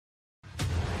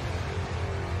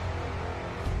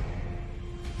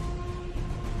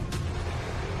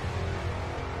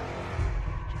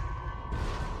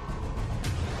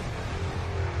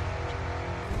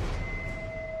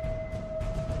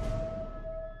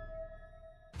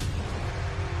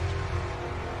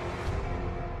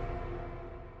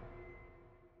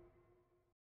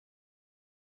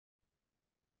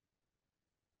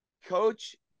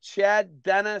Coach Chad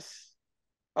Dennis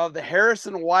of the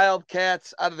Harrison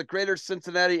Wildcats out of the greater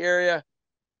Cincinnati area.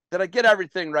 Did I get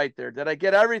everything right there? Did I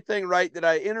get everything right? Did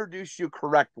I introduce you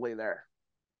correctly there?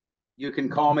 You can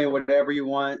call me whatever you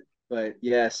want, but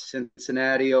yes,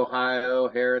 Cincinnati, Ohio,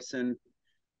 Harrison,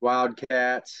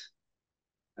 Wildcats,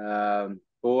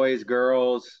 boys,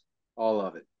 girls, all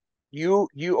of it.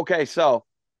 Okay. So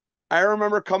I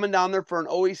remember coming down there for an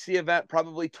OEC event,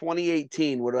 probably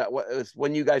 2018. What was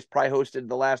when you guys probably hosted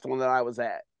the last one that I was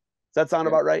at. Does that sound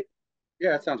Okay. about right?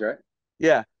 Yeah, that sounds right.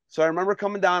 Yeah. So I remember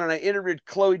coming down and I interviewed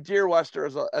Chloe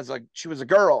Deerwester as a she was a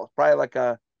girl, probably like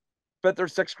a fifth or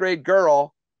sixth grade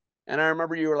girl. And I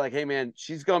remember you were like, "Hey man,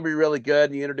 she's gonna be really good."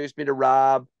 And you introduced me to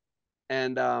Rob,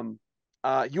 and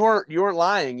you weren't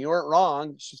lying, you weren't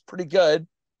wrong. She's pretty good,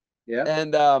 Yeah.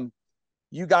 and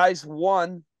you guys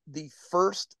won the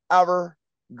first ever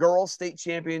girls state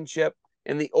championship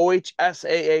in the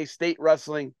OHSAA state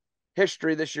wrestling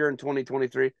history this year in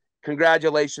 2023.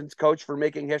 Congratulations, coach, for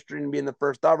making history and being the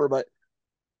first ever. But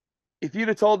if you'd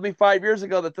have told me 5 years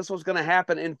ago that this was going to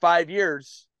happen in 5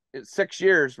 years, in 6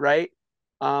 years, right?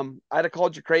 I'd have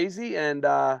called you crazy, and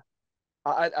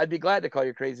I'd be glad to call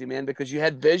you crazy, man, because you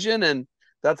had vision, and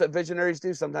that's what visionaries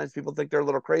do. Sometimes people think they're a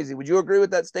little crazy. Would you agree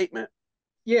with that statement?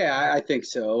 Yeah, I think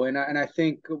so. And I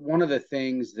think one of the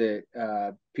things that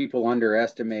people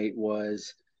underestimate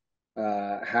was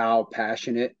how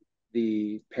passionate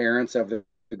the parents of the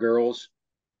girls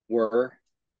were.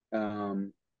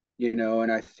 Um,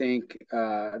 and I think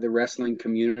the wrestling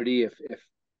community, if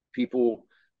people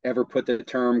ever put the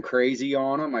term crazy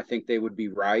on them, I think they would be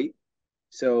right.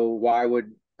 So why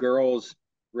would girls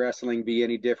wrestling be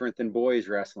any different than boys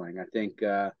wrestling? I think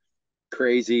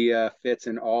crazy fits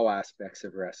in all aspects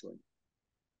of wrestling.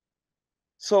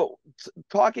 So,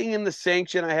 talking in the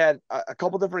sanction, I had a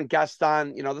couple different guests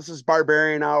on. This is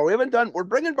Barbarian Hour. We haven't done. We're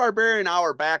bringing Barbarian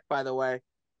Hour back, by the way,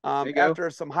 There you go. after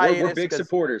some We're hiatus. big Because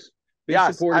supporters. Big yes,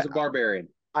 I supporters of Barbarian.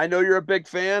 I know you're a big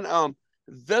fan.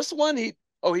 This one, he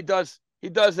does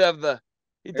have he There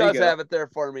you does go. have it there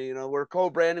for me. We're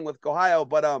co-branding with Ohio,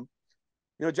 but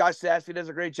Josh Sassy does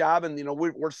a great job, and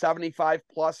we're 75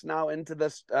 plus now into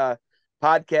this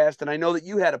podcast, and I know that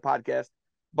you had a podcast,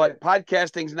 Yeah. but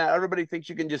podcasting's not everybody thinks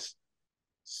you can just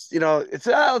it's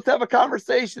let's have a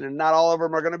conversation, and not all of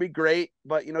them are going to be great,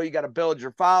 but you got to build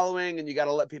your following, and you got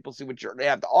to let people see what they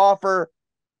have to offer.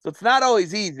 So it's not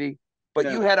always easy, but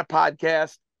you No. had a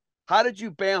podcast. How did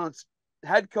you balance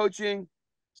head coaching,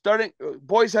 starting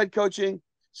boys head coaching,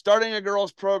 starting a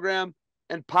girls program,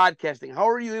 and podcasting? How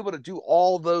are you able to do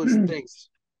all those things?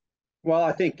 Well,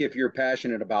 I think if you're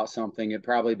passionate about something, it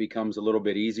probably becomes a little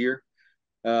bit easier.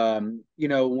 When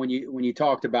you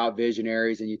talked about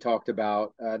visionaries and you talked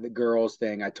about the girls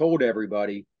thing, I told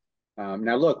everybody.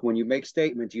 Now, look, when you make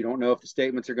statements, you don't know if the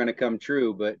statements are going to come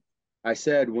true. But I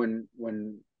said when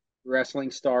wrestling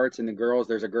starts and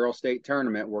there's a girls state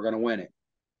tournament, we're going to win it.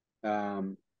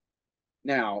 Um,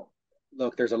 Now,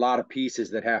 look, there's a lot of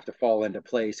pieces that have to fall into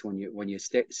place when you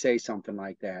say something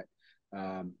like that.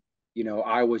 Um,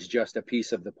 I was just a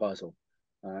piece of the puzzle.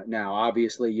 Now,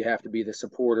 obviously, you have to be the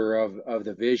supporter of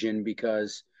the vision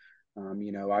because,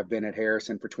 I've been at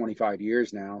Harrison for 25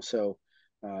 years now. So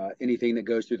anything that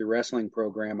goes through the wrestling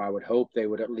program, I would hope they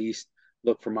would at least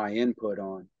look for my input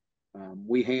on.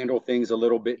 We handle things a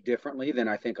little bit differently than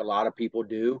I think a lot of people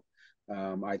do.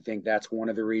 I think that's one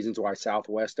of the reasons why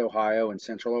Southwest Ohio and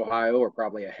Central Ohio are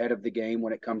probably ahead of the game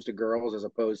when it comes to girls, as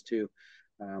opposed to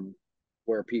um,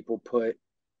 where people put,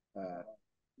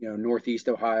 Northeast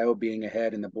Ohio being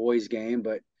ahead in the boys' game,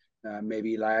 but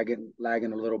maybe lagging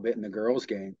a little bit in the girls'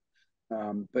 game.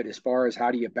 But as far as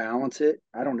how do you balance it,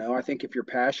 I don't know. I think if you're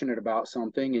passionate about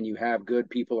something and you have good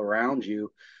people around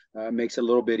you, it makes it a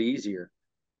little bit easier.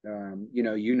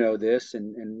 You know this,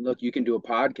 and look, you can do a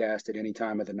podcast at any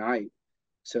time of the night.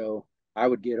 So I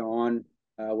would get on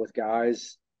with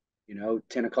guys,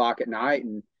 10 o'clock at night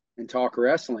and talk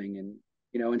wrestling. And,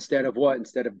 instead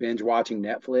of binge watching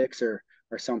Netflix or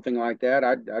something like that,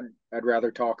 I'd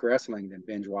rather talk wrestling than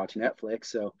binge watch Netflix.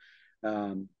 So,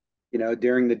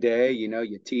 during the day,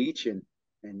 you teach and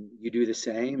you do the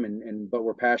same. But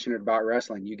we're passionate about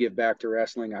wrestling. You give back to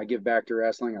wrestling. I give back to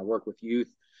wrestling. I work with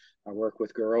youth. I work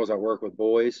with girls. I work with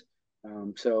boys.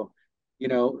 So,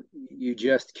 you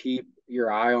just keep your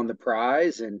eye on the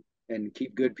prize and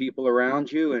keep good people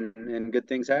around you and good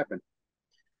things happen.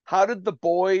 How did the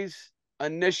boys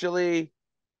initially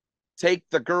take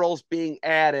the girls being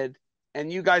added,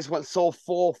 and you guys went so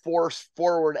full force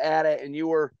forward at it, and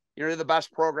you're the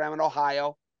best program in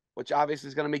Ohio, which obviously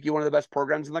is going to make you one of the best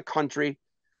programs in the country.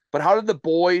 But how did the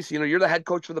boys, you're the head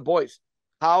coach for the boys.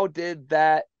 How did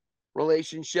that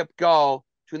relationship go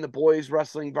between the boys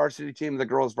wrestling varsity team and the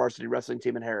girls varsity wrestling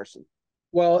team in Harrison?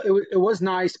 Well, it was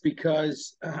nice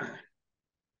because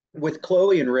with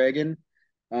Chloe and Reagan,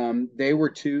 they were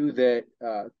two that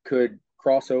could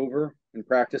cross over and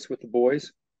practice with the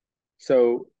boys.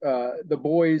 So the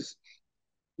boys,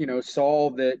 saw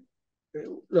that.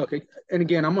 Look, and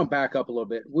again, I'm going to back up a little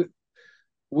bit.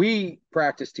 We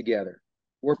practice together.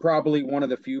 We're probably one of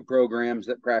the few programs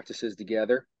that practices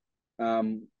together.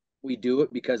 Um, we do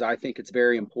it because I think it's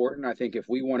very important. I think if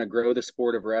we want to grow the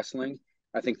sport of wrestling,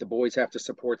 I think the boys have to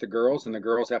support the girls and the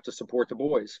girls have to support the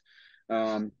boys.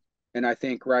 Um, and I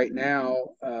think right now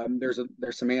there's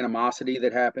some animosity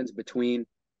that happens between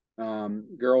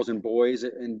girls and boys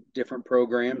in different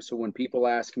programs. So when people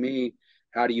ask me,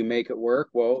 how do you make it work?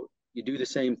 Well, you do the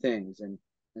same things.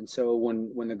 And so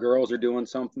when the girls are doing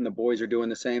something, the boys are doing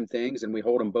the same things, and we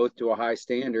hold them both to a high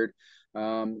standard.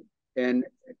 And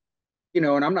and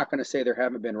I'm not going to say there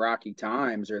haven't been rocky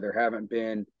times or there haven't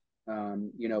been,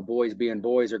 boys being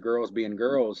boys or girls being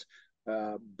girls.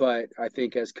 But I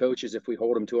think as coaches, if we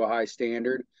hold them to a high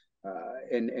standard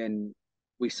and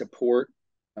we support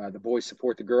the boys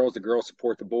support the girls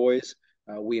support the boys.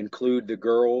 We include the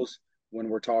girls when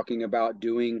we're talking about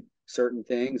doing certain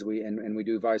things. And we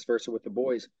do vice versa with the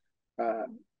boys. Uh,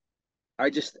 I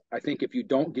think if you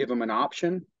don't give them an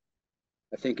option,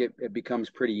 I think it becomes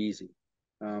pretty easy.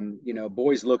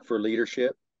 Boys look for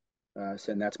leadership,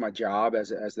 and that's my job as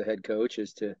the head coach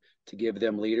is to give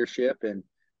them leadership. And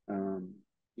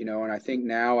I think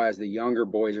now as the younger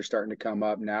boys are starting to come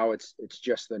up, now it's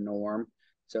just the norm.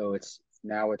 So it's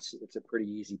a pretty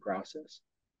easy process.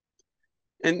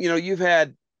 And you've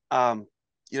had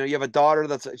you have a daughter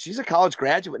she's a college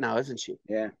graduate now, isn't she?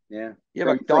 Yeah, yeah. You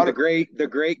have a From daughter, the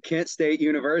great Kent State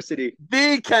University.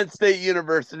 the Kent State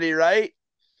University, right?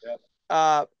 Yep.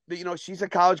 But she's a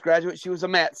college graduate. She was a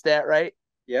mat stat, right?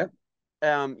 Yeah.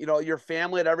 Your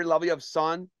family at every level. You have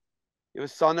son. You have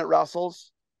a son that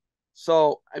wrestles.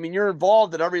 So, I mean, you're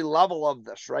involved at every level of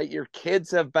this, right? Your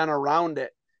kids have been around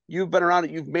it. You've been around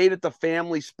it. You've made it the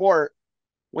family sport.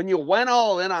 When you went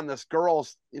all in on this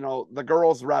the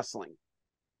girls wrestling,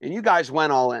 and you guys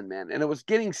went all in, man. And it was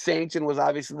getting sanctioned was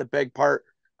obviously the big part.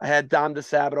 I had Dom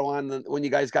DeSabato on when you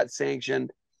guys got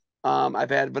sanctioned. I've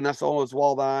had Vanessa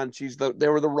Oswald on. They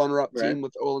were the runner-up Right. team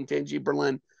with Olentangy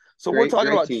Berlin. So we're Great, talking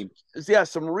great about team.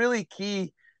 some really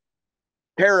key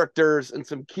characters and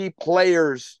some key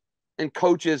players and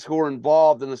coaches who are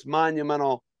involved in this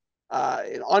monumental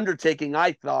undertaking,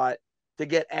 I thought, to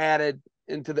get added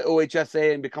into the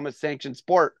OHSA and become a sanctioned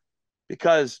sport.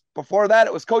 Because before that,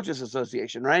 it was Coaches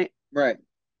Association, right? Right.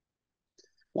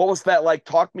 What was that like?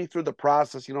 Talk me through the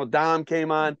process. Dom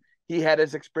came on, he had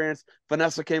his experience.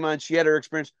 Vanessa came on, she had her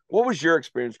experience. What was your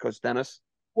experience, Coach Dennis?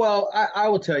 Well, I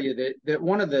will tell you that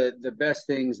one of the best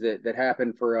things that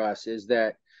happened for us is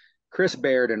that Chris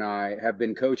Baird and I have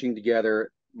been coaching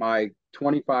together my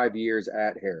 25 years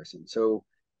at Harrison. So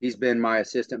he's been my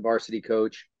assistant varsity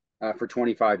coach for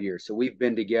 25 years. So we've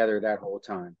been together that whole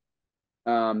time.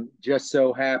 Just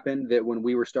so happened that when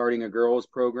we were starting a girls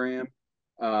program,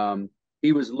 um,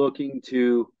 he was looking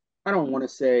to, I don't want to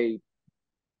say,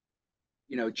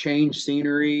 change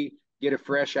scenery, get a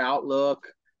fresh outlook.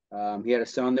 He had a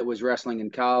son that was wrestling in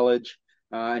college,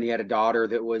 and he had a daughter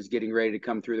that was getting ready to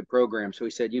come through the program. So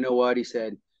he said, you know what? He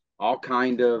said, I'll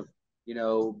kind of,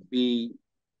 be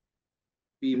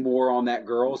more on that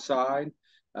girls side.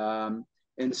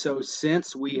 And so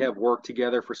since we have worked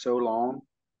together for so long,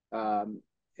 um,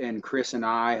 and Chris and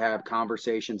I have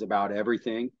conversations about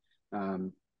everything.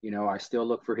 I still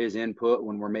look for his input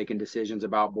when we're making decisions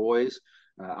about boys.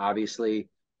 Obviously,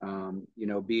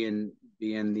 being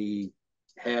the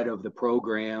head of the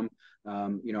program,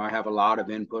 I have a lot of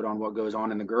input on what goes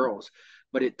on in the girls.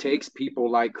 But it takes people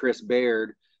like Chris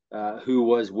Baird, who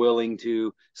was willing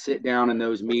to sit down in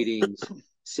those meetings,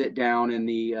 sit down in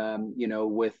the,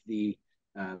 with the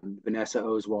Vanessa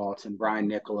Oswalt's and Brian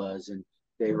Nicholas and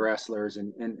Dave Wrestlers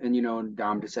and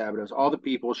Dom DeSabatos, all the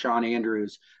people, Sean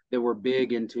Andrews, that were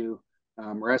big into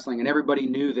wrestling. And everybody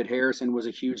knew that Harrison was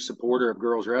a huge supporter of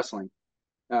girls wrestling.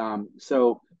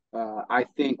 So I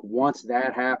think once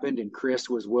that happened and Chris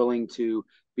was willing to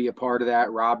be a part of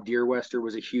that, Rob Deerwester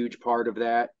was a huge part of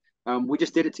that. We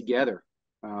just did it together.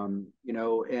 And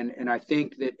I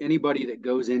think that anybody that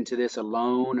goes into this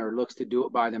alone or looks to do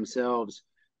it by themselves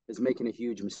is making a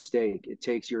huge mistake. It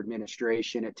takes your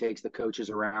administration, it takes the coaches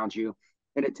around you,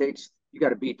 and you got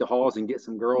to beat the halls and get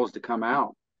some girls to come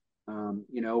out.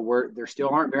 Where there still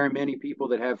aren't very many people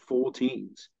that have full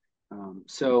teams.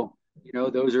 So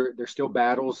there's still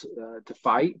battles to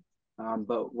fight.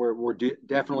 But we're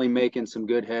definitely making some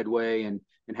good headway, and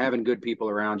having good people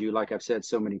around you, like I've said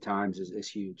so many times, is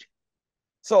huge.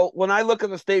 So when I look at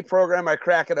the state program, I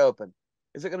crack it open.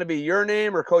 Is it going to be your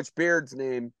name or Coach Beard's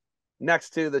name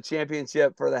next to the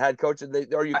championship for the head coach? Or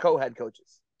are you co-head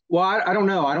coaches? Well, I don't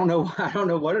know. I don't know. I don't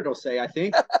know what it'll say. I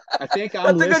think I'm That's a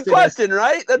good listed as, question,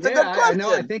 right? That's a yeah, good I know.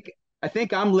 I question. think I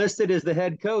think I'm listed as the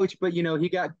head coach, but he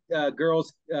got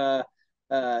girls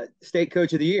state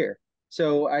coach of the year.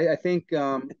 So I think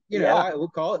Yeah, I will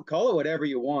call it whatever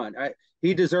you want.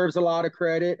 He deserves a lot of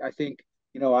credit. I think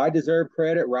I deserve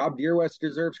credit. Rob Deerwest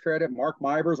deserves credit. Mark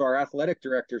Mivers, our athletic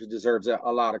director, deserves a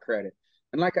lot of credit.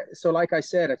 And like I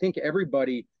said, I think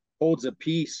everybody holds a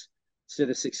piece to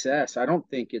the success. I don't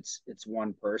think it's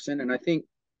one person, and I think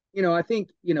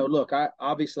look, I've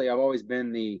always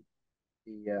been the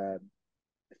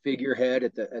figurehead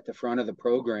at the front of the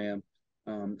program.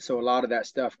 So a lot of that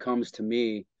stuff comes to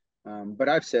me. But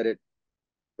I've said it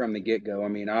from the get go. I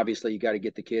mean, obviously you got to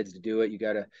get the kids to do it. You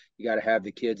got to have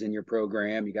the kids in your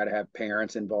program. You got to have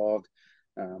parents involved.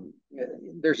 Um,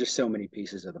 there's just so many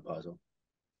pieces of the puzzle.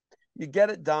 you get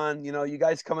it done. You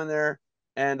guys come in there,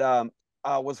 and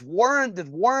did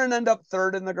Warren end up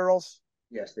third in the girls?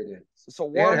 Yes, they did. So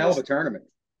They had a Warren hell of a was, tournament.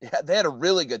 yeah, they had a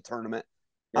really good tournament.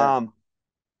 Yeah. Um,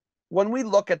 when we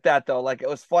look at that though, like it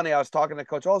was funny. I was talking to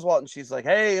Coach Oswald, and she's like,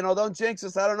 "Hey, don't jinx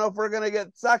us. I don't know if we're gonna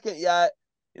get second yet."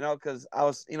 Because I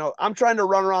was, I'm trying to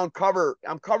run around cover.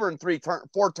 I'm covering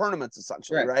four tournaments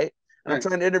essentially, Right. right? And I'm Right.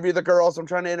 trying to interview the girls. I'm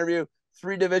trying to interview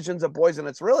three divisions of boys, and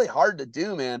it's really hard to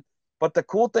do, man. But the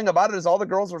cool thing about it is all the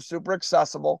girls are super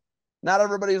accessible. Not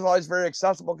everybody's always very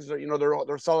accessible because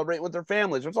they're celebrating with their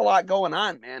families. There's a lot going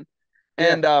on, man.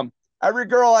 Yeah. And every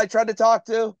girl I tried to talk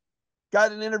to,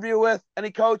 got an interview with,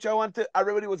 any coach I went to,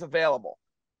 everybody was available.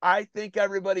 I think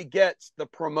everybody gets the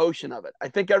promotion of it. I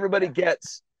think everybody Yeah.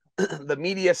 gets the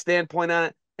media standpoint on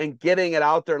it and getting it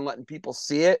out there and letting people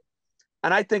see it.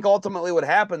 And I think ultimately what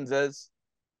happens is,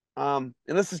 and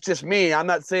this is just me, I'm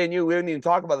not saying we didn't even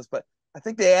talk about this, but I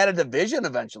think they add a division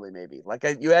eventually, maybe. Like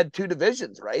you had two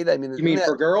divisions, right? I mean, You isn't mean that,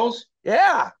 for girls?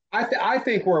 yeah, I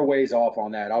think we're a ways off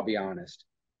on that. I'll be honest.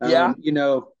 yeah,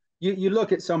 You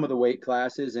look at some of the weight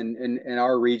classes in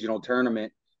our regional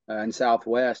tournament in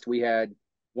Southwest. We had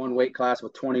one weight class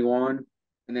with 21,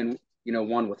 and then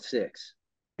one with 6.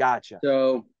 gotcha.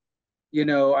 So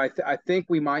I think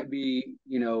we might be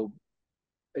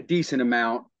a decent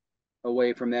amount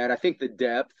away from that. I think the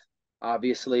depth,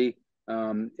 obviously,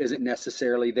 isn't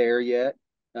necessarily there yet.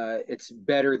 It's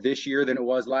better this year than it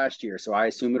was last year. So I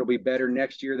assume it'll be better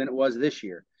next year than it was this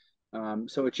year.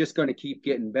 So it's just going to keep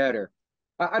getting better.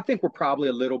 I think we're probably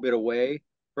a little bit away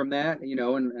from that,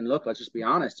 and look, let's just be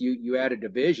honest. You add a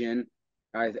division.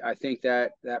 I think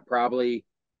that probably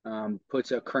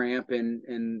puts a cramp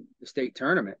in the state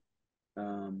tournament.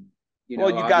 Um,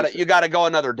 Well, obviously, you got to go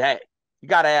another day. You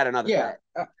got to add another yeah.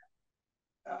 day.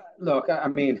 Look, I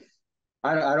mean,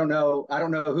 I don't know. I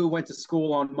don't know who went to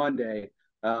school on Monday,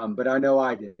 but I know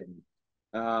I didn't.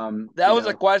 Um, That you was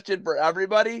a know, question for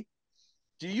everybody.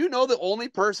 Do you know the only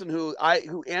person who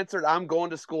answered I'm going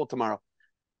to school tomorrow?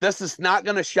 This is not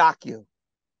going to shock you.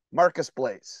 Marcus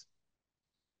Blaze.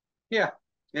 yeah,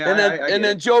 yeah, And then I get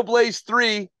it. Joe Blaze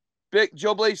 3, big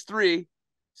Joe Blaze 3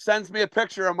 sends me a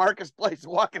picture of Marcus Blaze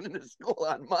walking into school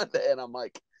on Monday and I'm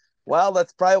like, well,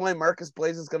 that's probably why Marcus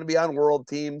Blaze is going to be on world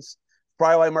teams.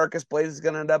 Probably why Marcus Blaze is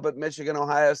going to end up at Michigan,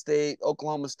 Ohio State,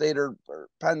 Oklahoma State, or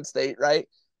Penn State, right?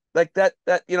 Like that's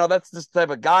just the type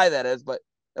of guy that is. But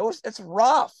it's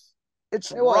rough.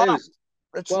 It's Well, it rough. was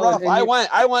It's well, rough. and you,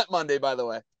 I went Monday, by the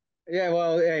way. yeah.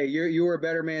 Well, hey, you were a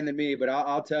better man than me, but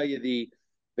I'll tell you the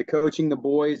coaching the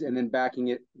boys and then backing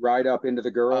it right up into the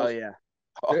Oh girls. yeah.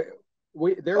 Oh,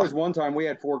 There oh, was one time we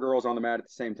had 4 girls on the mat at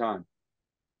the same time.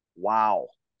 wow.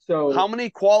 How So many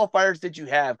qualifiers did you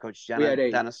have, Coach we had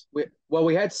 8. Dennis?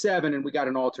 We had 7, and we got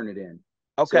an alternate in.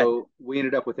 Okay. So we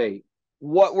ended up with 8.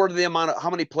 What were the amount of how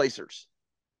many placers?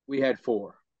 We had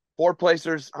 4, Four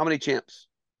placers. How many champs?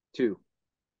 2.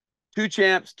 Two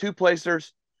champs, two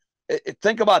placers.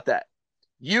 Think about that.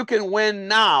 You can win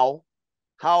now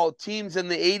how teams in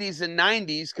the 80s and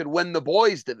 90s could win the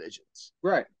boys divisions.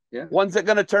 Right. Yeah. When's it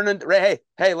going to turn into,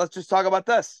 hey, let's just talk about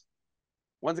this.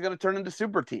 When's it going to turn into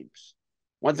super teams?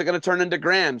 When's it going to turn into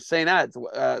Graham, St. Ed's,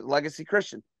 Legacy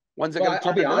Christian? When's it Well, going to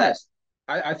I'll turn be into that?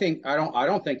 honest. I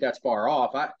don't think that's far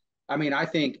off. I mean, I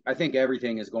think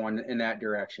everything is going in that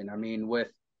direction. I mean, with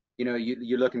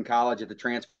you look in college at the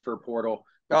transfer portal.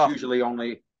 It's Oh, usually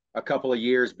only a couple of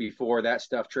years before that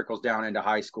stuff trickles down into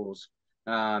high schools.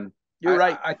 Um, you're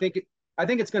right. I think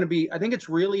it's going to be. I think it's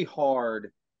really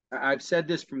hard. I've said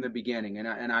this from the beginning, and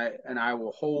I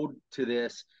will hold to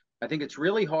this. I think it's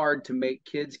really hard to make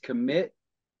kids commit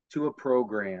to a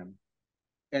program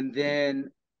and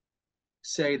then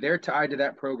say they're tied to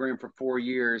that program for 4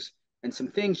 years and some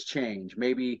things change.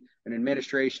 Maybe an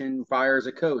administration fires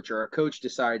a coach or a coach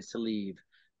decides to leave.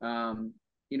 Um,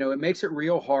 it makes it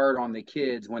real hard on the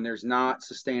kids when there's not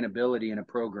sustainability in a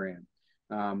program.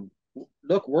 Um,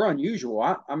 Look, we're unusual.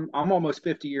 I'm almost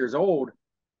 50 years old.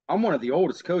 I'm one of the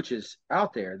oldest coaches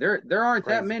out there. There aren't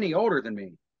that Crazy. many older than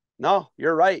me. No,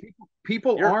 you're right.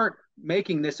 People You're aren't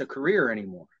making this a career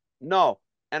anymore. no.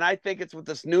 And I think it's with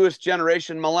this newest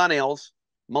generation, millennials.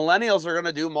 Millennials are going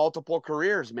to do multiple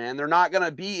careers, man. They're not going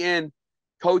to be in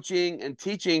coaching and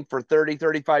teaching for 30,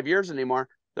 35 years anymore.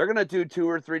 They're going to do two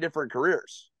or three different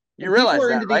careers. You And people realize are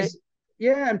that, into right? these,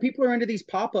 yeah, and people are into these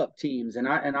pop-up teams, and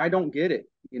I don't get it.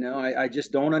 I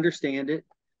just don't understand it.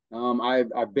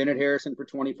 I've been at Harrison for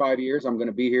 25 years. I'm going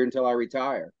to be here until I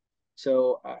retire.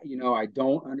 So I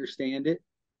don't understand it.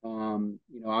 I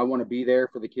want to be there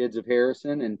for the kids of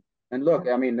Harrison, and look,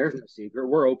 I mean, there's no secret.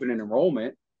 We're open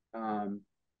enrollment, um,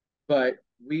 but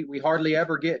we hardly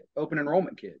ever get open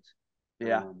enrollment kids.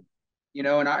 Yeah. Um,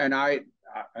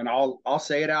 and I'll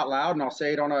say it out loud, and I'll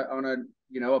say it on a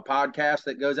a podcast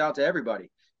that goes out to everybody.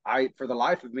 For the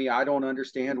life of me, I don't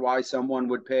understand why someone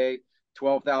would pay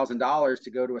 $12,000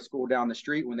 to go to a school down the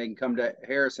street when they can come to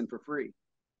Harrison for free.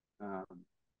 Um,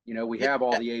 we Yeah. have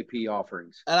all the AP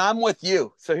offerings. And I'm with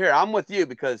you. So here, I'm with you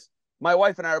because my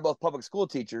wife and I are both public school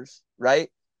teachers, right?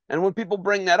 And when people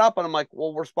bring that up, and I'm like,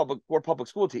 well, we're public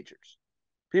school teachers.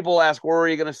 People ask, where are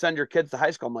you going to send your kids to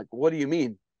high school? I'm like, what do you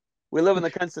mean? We live in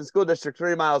the Kinston School District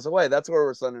 3 miles away. That's where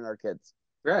we're sending our kids.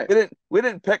 Right.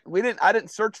 I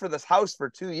didn't search for this house for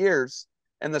 2 years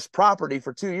and this property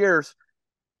for 2 years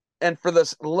and for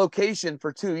this location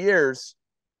for 2 years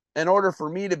in order for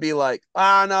me to be like,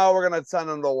 no, we're going to send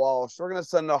them to Walsh. We're going to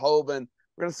send them to Hoban.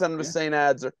 We're going to send them to Yeah. St.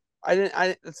 Ed's.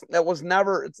 That was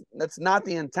never, that's not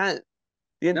the intent.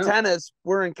 The No. intent is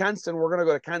we're in Kinston. We're going to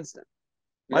go to Kinston.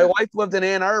 My Yeah. wife lived in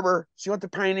Ann Arbor. She went to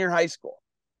Pioneer High School.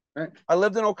 Right. I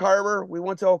lived in Oak Harbor. We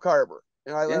went to Oak Harbor.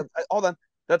 And Yeah. hold on.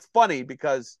 That's funny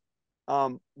because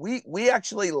we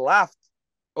actually left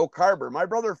Oak Harbor. My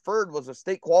brother Ferd was a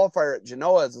state qualifier at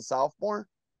Genoa as a sophomore.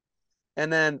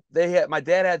 And then my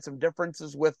dad had some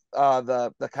differences with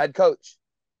the head coach.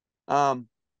 And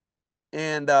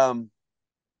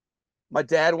my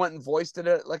dad went and voiced it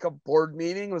at like a board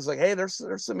meeting. It was like, hey, there's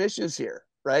some issues here,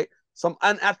 right? Some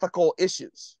unethical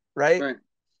issues, right? Right.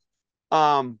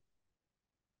 Um,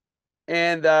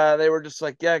 and they were just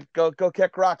like, yeah, go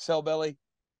kick rocks, hillbilly.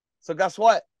 So guess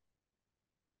what?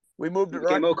 We moved You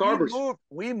became Oak Harbors.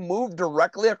 we moved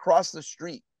directly across the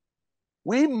street.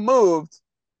 We moved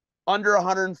under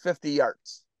 150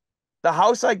 yards. The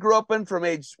house I grew up in from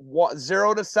age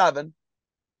 0 to 7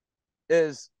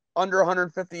 is under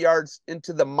 150 yards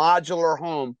into the modular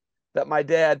home that my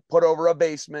dad put over a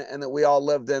basement and that we all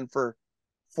lived in for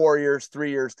 4 years, 3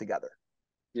 years together.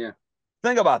 Yeah.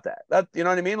 Think about that. You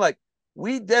know what I mean? Like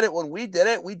we did it when we did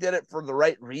it for the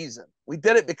right reason. We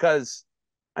did it because,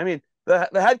 I mean, the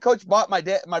head coach bought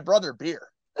my brother beer.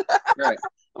 Right.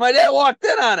 My dad walked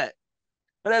in on it.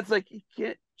 But that's like, you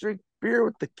can't drink beer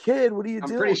with the kid. What are you I'm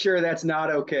doing? pretty sure that's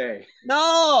not okay.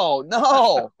 No.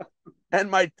 And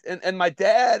my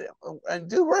dad, and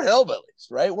dude, we're hillbillies,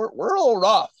 right? We're a little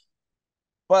rough.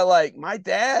 But like my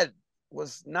dad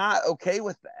was not okay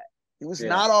with that. He was Yeah.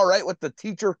 not all right with the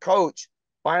teacher coach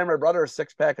buying my brother a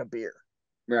 6-pack of beer.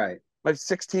 Right. My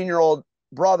 16-year-old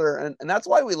brother, and that's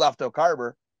why we left Oak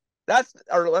Harbor. That's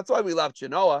why we left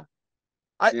Genoa.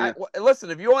 Yeah.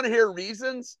 Listen, if you want to hear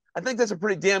reasons, I think that's a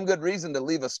pretty damn good reason to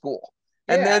leave a school.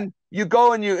 And Yeah. then you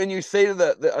go and you say to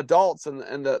the adults and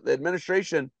the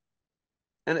administration,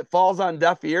 and it falls on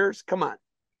deaf ears. Come on.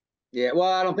 Yeah.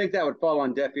 Well, I don't think that would fall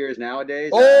on deaf ears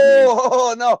nowadays. I mean,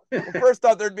 Oh no! Well, first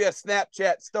off, there'd be a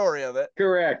Snapchat story of it.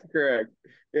 correct. Correct.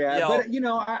 Yeah. Yo, But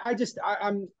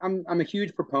I'm a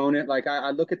huge proponent. Like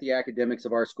I look at the academics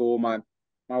of our school. My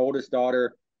oldest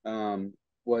daughter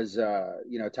was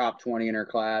top 20 in her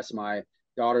class. My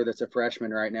daughter that's a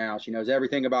freshman right now, she knows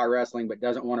everything about wrestling but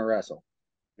doesn't want to wrestle.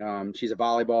 She's a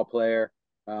volleyball player.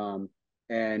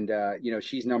 And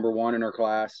she's number one in her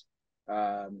class.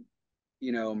 Um,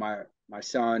 my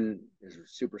son is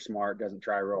super smart, doesn't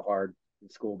try real hard in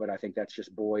school, but I think that's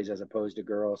just boys as opposed to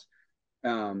girls.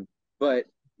 But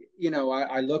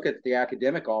I look at the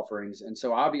academic offerings, and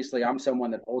so obviously I'm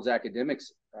someone that holds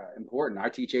academics important. I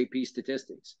teach AP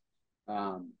statistics,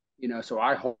 so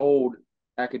I hold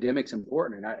academics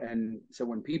important, and so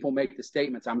when people make the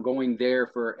statements, I'm going there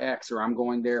for X or I'm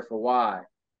going there for Y.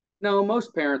 No,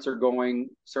 most parents are going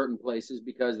certain places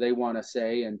because they want to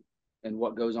say and and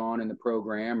what goes on in the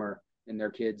program or in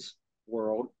their kids'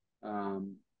 world.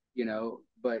 You know,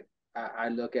 but I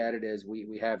look at it as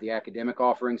we have the academic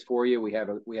offerings for you. We have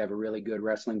a really good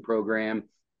wrestling program,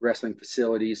 wrestling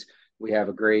facilities. We have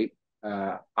a great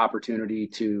opportunity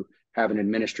to have an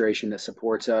administration that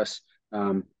supports us.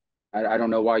 I don't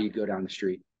know why you'd go down the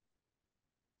street.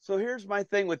 So here's my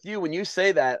thing with you. When you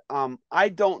say that, I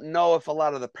don't know if a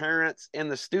lot of the parents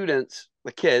and the students,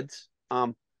 the kids,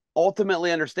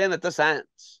 ultimately understand that this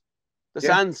ends. This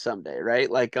Yeah, ends someday,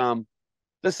 right? Like,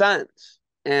 this ends.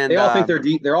 they And all think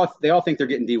they all think they're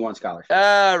getting D1 scholarships.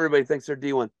 everybody thinks they're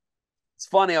D1. It's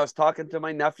funny. I was talking to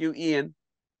my nephew Ian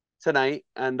tonight,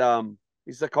 and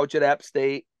he's the coach at App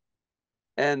State.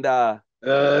 And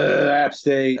App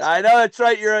State. I know that's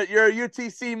right. You're a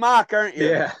UTC mock, aren't you?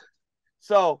 Yeah,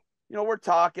 So we're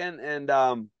talking, and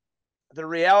the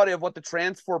reality of what the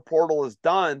transfer portal has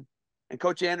done, and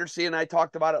Coach Anderson and I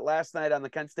talked about it last night on the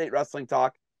Kent State Wrestling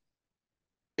Talk.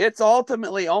 It's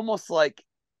ultimately almost like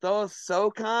those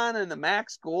SoCon and the MAC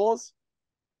schools,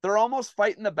 they're almost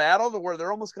fighting the battle to where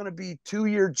they're almost going to be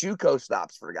 2-year JUCO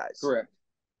stops for guys. correct.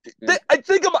 Yeah. I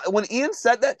think about when Ian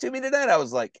said that to me today, I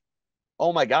was like,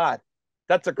 "Oh my God,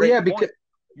 that's a Well, great yeah, because point.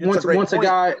 It's a great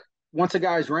point." once a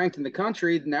guy's ranked in the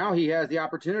country, now he has the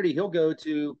opportunity. He'll go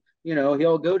to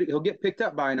he'll get picked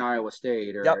up by an Iowa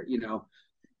State Yep. or somebody.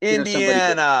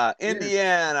 Yeah,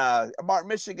 Indiana,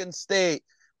 Michigan State,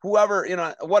 whoever,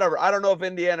 whatever. I don't know if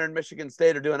Indiana and Michigan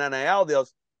State are doing NIL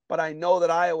deals, but I know that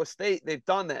Iowa State, they've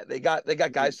done that. They got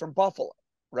guys from Buffalo,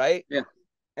 right? yeah,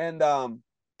 And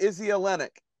Izzy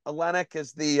Olenek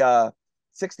is the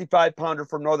 65 pounder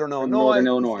from Northern from Northern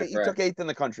Illinois. Illinois, He right? took 8th in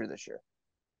the country this year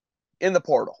in the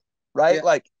portal, right? Yeah,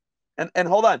 Like, and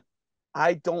hold on,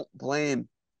 I don't blame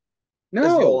Izzy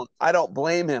no, Olenek. I don't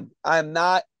blame him. I'm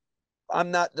not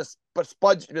just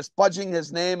spudging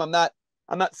his name. I'm not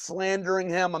slandering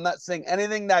him. I'm not saying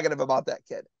anything negative about that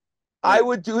kid. I right.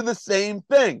 would do the same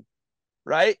thing,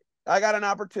 right? I got an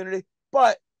opportunity,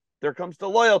 but there comes the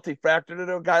loyalty factor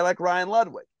to a guy like Ryan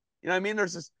Ludwig. You know what I mean?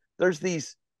 There's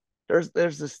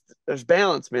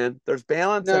balance, man. There's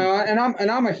balance, and No,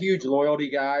 and I'm a huge loyalty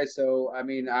guy, so I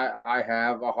mean I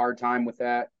have a hard time with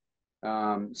that.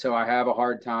 So I have a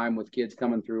hard time with kids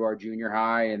coming through our junior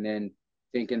high and then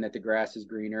thinking that the grass is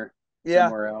greener yeah.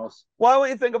 somewhere else. Why don't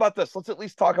you think about this? Let's at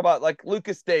least talk about like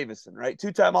Lucas Davison, right?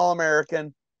 2-time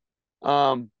All-American,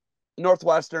 um,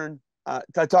 Northwestern. I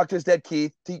talked to his dad,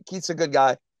 Keith. Keith's a good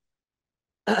guy.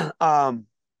 um,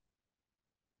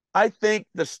 I think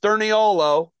the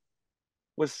Sterniolo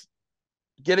was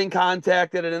getting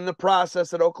contacted and in the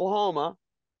process at Oklahoma,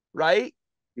 right?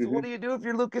 So what Hmm. do you do if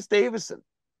you're Lucas Davison?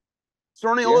 Yeah,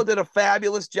 Sterniolo did a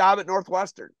fabulous job at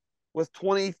Northwestern with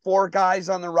 24 guys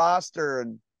on the roster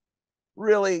and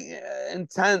really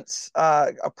intense.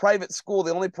 A private school,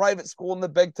 the only private school in the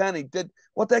Big Ten. He did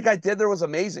what that guy did there was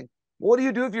amazing. What do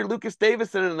you do if you're Lucas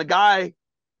Davison and the guy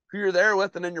who you're there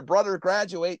with, and then your brother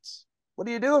graduates? What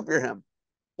do you do if you're him?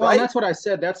 well, and Right? that's what I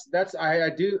said.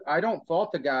 I don't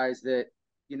fault the guys that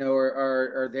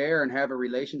are there and have a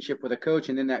relationship with a coach,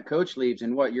 and then that coach leaves,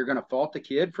 and what you're going to fault the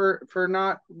kid for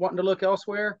not wanting to look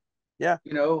elsewhere? Yeah.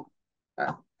 You know,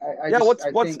 I, I Yeah. just What's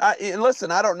I what's think and listen,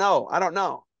 I don't know. I don't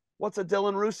know. What's a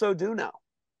Dylan Russo do now?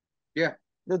 yeah,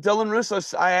 The Dylan Russo,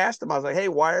 I asked him, I was like, hey,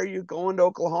 why are you going to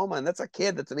Oklahoma? And that's a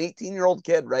kid, that's an 18-year-old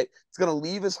kid, right? It's going to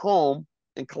leave his home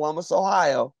in Columbus,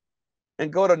 Ohio,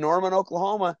 and go to Norman,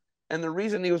 Oklahoma. And the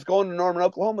reason he was going to Norman,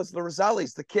 Oklahoma is the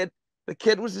Rosellis. The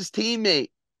kid was his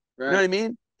teammate. You know what right. I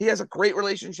mean? He has a great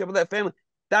relationship with that family.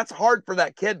 That's hard for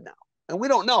that kid now. And we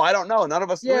don't know. I don't know. None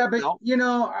of us really Yeah, but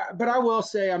know. but I will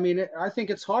say, I mean, I think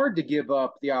it's hard to give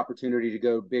up the opportunity to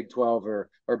go Big 12 or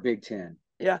Big 10.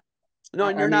 Yeah. No,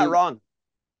 and I you're not mean, wrong.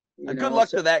 Good luck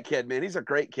so to that kid, man. He's a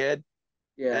great kid.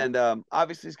 yeah, And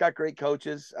obviously, he's got great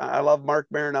coaches. I love Mark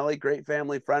Marinelli, great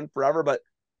family friend forever. But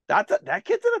that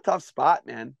kid's in a tough spot,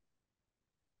 man.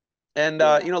 And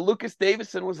yeah. Lucas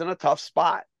Davison was in a tough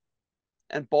spot,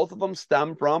 and both of them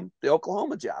stem from the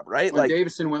Oklahoma job, right? When Like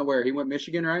Davison went where? He went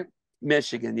Michigan, right?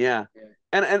 Michigan, yeah.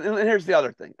 Yeah, And here's the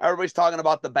other thing: everybody's talking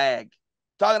about the bag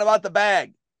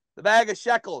of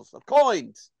shekels of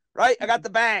coins, right? I got the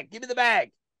bag. Give me the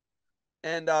bag.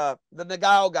 And the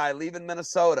Nagao guy leaving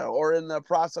Minnesota or in the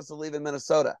process of leaving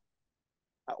Minnesota.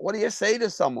 What do you say to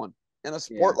someone in a yeah.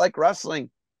 sport like wrestling?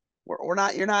 We're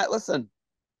not. You're not. Listen,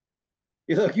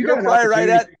 Look, you're probably right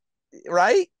at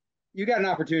right. you got an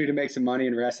opportunity to make some money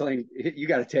in wrestling. You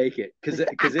got to take it because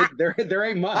there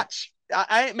ain't I, much.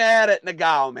 I ain't mad at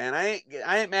Nagao, man. I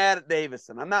ain't mad at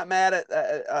Davison. I'm not mad at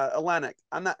Olenek.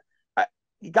 I'm not.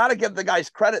 You got to give the guys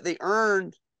credit. They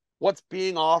earned what's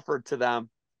being offered to them.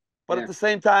 But at Yeah, the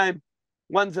same time,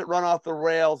 ones that run off the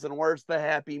rails, and where's the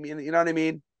happy mean? You know what I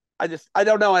mean? I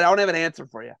don't know. I don't have an answer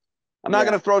for you. I'm not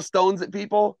going Yeah. to throw stones at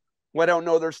people who I don't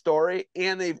know their story,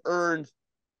 and they've earned,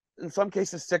 in some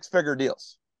cases, six-figure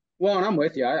deals. Well, and I'm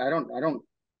with you. I don't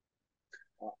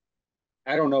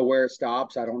know where it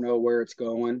stops. I don't know where it's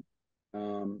going.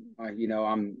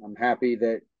 I'm happy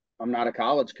that I'm not a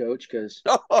college coach because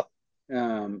I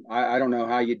don't know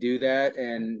how you do that.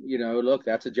 And look,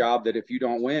 that's a job that if you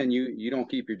don't win, you don't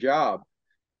keep your job.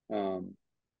 Um,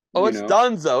 Oh, you it's know,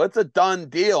 done, though. It's a done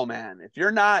deal, man. If you're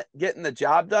not getting the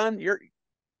job done, you're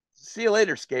see you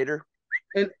later, skater.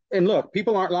 and look,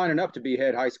 people aren't lining up to be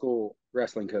head high school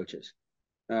wrestling coaches.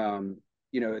 Um,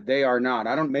 they are not.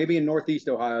 I don't. Maybe in Northeast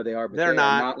Ohio they are, but They're they are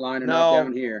not. not lining up down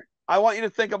No, here. I want you to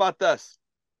think about this: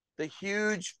 the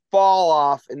huge fall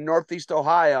off in Northeast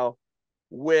Ohio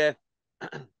with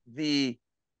the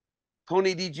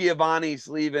Tony DiGiovanni's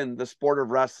leaving the sport of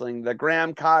wrestling, the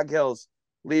Graham Coghills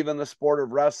leaving the sport of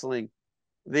wrestling,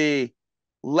 the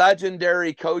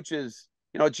legendary coaches,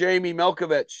 Jeremy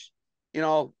Milkovich,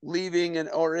 leaving and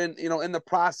or in the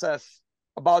process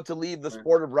about to leave the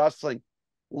sport of wrestling.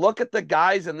 Look at the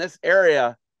guys in this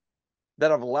area that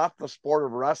have left the sport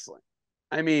of wrestling.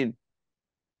 I mean,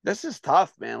 this is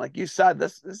tough, man. Like you said,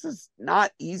 this is not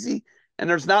easy, and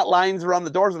there's not lines around the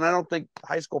doors, and I don't think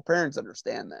high school parents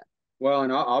understand that. Well,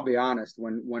 and I'll be honest.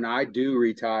 When I do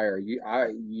retire,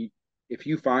 if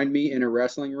you find me in a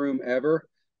wrestling room ever,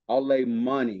 I'll lay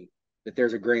money that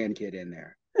there's a grandkid in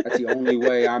there. That's the only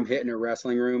way I'm hitting a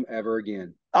wrestling room ever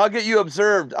again. I'll get you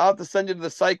observed. I'll have to send you to the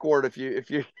psych ward if you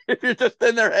if you're just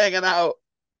in there hanging out.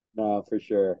 No, for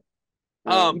sure.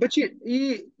 Um, But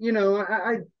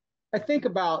I think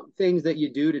about things that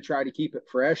you do to try to keep it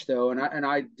fresh, though, and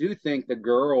I do think the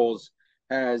girls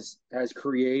has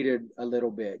created a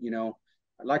little bit.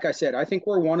 Like I said, I think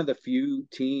we're one of the few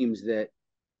teams that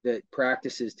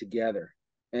practices together,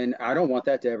 and I don't want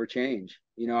that to ever change.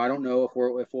 I don't know if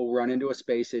we'll run into a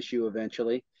space issue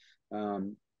eventually,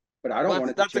 but I don't well, want it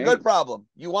to that's a good change. problem.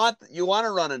 You want to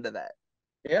run into that.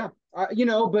 Yeah,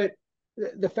 but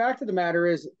the fact of the matter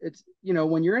is, it's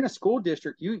when you're in a school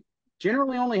district, you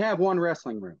generally only have one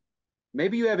wrestling room.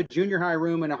 Maybe you have a junior high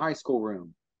room and a high school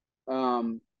room.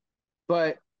 Um,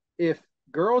 but if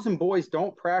girls and boys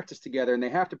don't practice together and they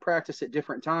have to practice at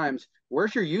different times,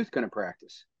 where's your youth going to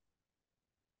practice?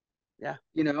 Yeah.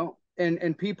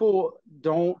 And people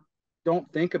don't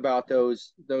think about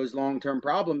those long-term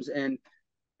problems. And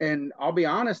I'll be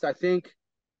honest, I think,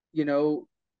 you know,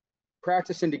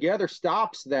 practicing together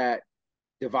stops that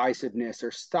divisiveness or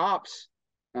stops.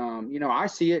 I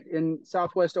see it in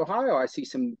Southwest Ohio. I see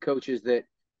some coaches that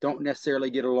don't necessarily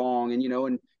get along,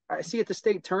 and I see at the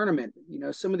state tournament,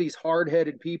 some of these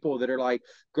hard-headed people that are like,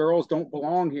 girls don't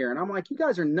belong here, and I'm like, you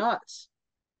guys are nuts.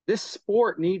 This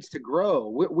sport needs to grow.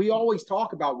 We always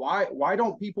talk about why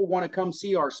don't people want to come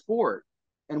see our sport,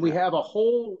 and we Yeah. have a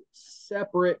whole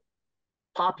separate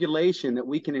population that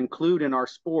we can include in our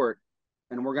sport,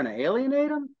 and we're going to alienate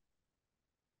them.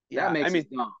 That Yeah. I makes us mean,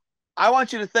 dumb. I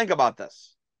want you to think about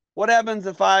this. What happens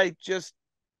if I just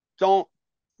don't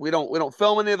we don't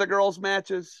film any of the girls'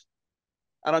 matches?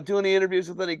 I don't do any interviews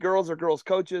with any girls or girls'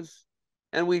 coaches,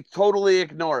 and we totally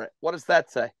ignore it. What does that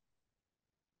say?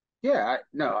 Yeah,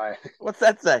 no, I What's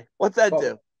that say? What's that do?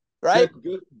 well, Right?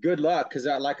 good luck because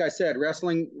like I said,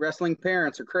 wrestling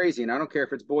parents are crazy, and I don't care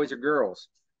if it's boys or girls.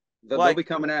 They'll be Like,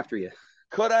 coming after you.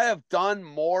 could I have done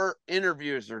more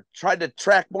interviews or tried to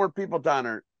track more people down?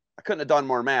 Or I couldn't have done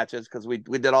more matches because we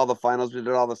did all the finals, we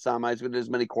did all the semis, we did as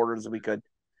many quarters as we could.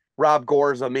 Rob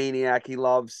Gore's a maniac. He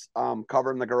loves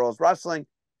covering the girls wrestling.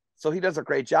 So he does a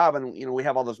great job. And, we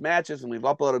have all those matches and we've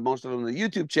uploaded most of them to the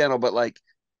YouTube channel, but like,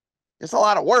 it's a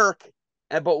lot of work.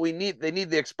 But they need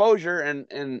the exposure.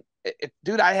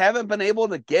 Dude, I haven't been able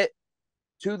to get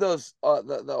to those,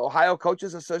 the Ohio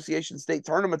Coaches Association state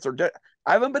tournaments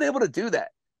I haven't been able to do that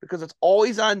because it's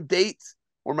always on dates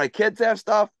where my kids have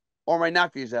stuff or my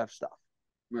nephews have stuff.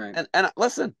 Right. And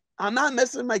listen, I'm not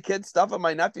missing my kids' stuff and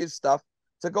my nephew's stuff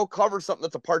to go cover something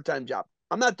that's a part-time job.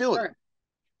 I'm not All doing it. right.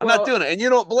 I'm not Well, doing it. And you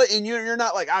don't believe, and you're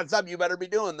not like, Zeb, you better be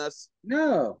doing this.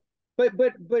 no, but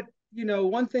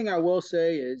one thing I will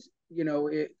say is,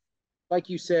 like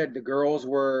you said, the girls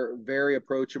were very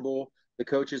approachable. The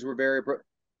coaches were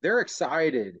they're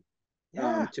excited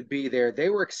Yeah. to be there. They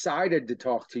were excited to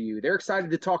talk to you. They're excited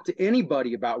to talk to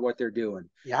anybody about what they're doing.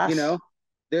 You Yes. know,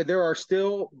 there are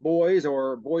still boys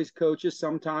or boys coaches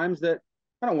sometimes that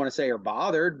I don't want to say are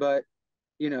bothered, but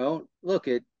look,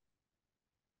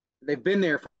 they've been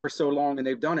there for so long and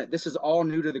they've done it. This is all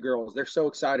new to the girls. They're so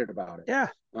excited about it. Yeah.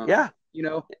 Yeah.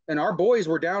 And our boys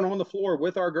were down on the floor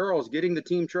with our girls getting the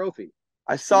team trophy.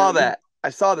 I You know, saw you that. I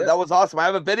saw that. Yep. That was awesome. I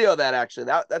have a video of that actually.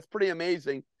 That's pretty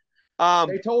amazing.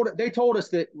 They told us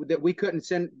that we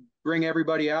couldn't bring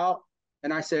everybody out,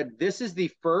 and I said this is the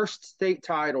first state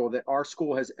title that our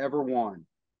school has ever won.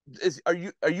 Are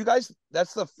you guys?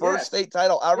 That's the first Yes, state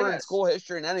title ever in yes, school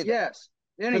history and anything. yes.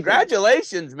 Anything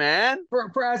Congratulations, man.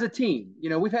 for as a team.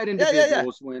 We've had Yeah.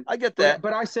 individuals win, I get that.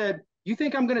 but I said, you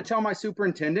think I'm going to tell my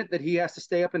superintendent that he has to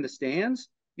stay up in the stands?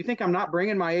 You think I'm not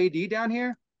bringing my AD down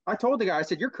here? I told the guy, I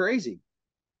said, you're crazy.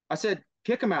 I said,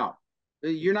 kick him out.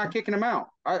 You're not kicking him out.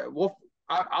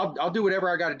 I'll do whatever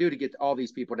I got to do to get all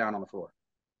these people down on the floor.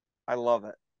 I love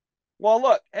it. Well,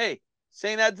 look, hey,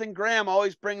 St. Ed's and Graham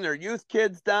always bring their youth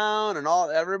kids down and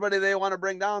everybody they want to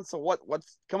bring down. So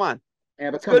what's come on. Yeah,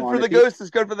 but It's come good on. for the goose,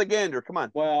 it's good for the gander. Come on.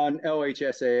 Well, on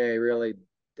OHSAA, really,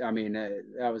 I mean,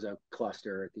 that was a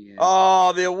cluster at the end.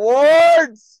 Oh, the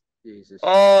awards. Jesus.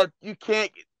 Oh, you can't,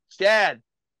 Chad.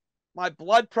 My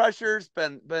blood pressure's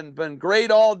been great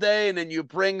all day, and then you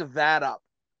bring that up.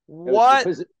 What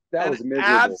that was an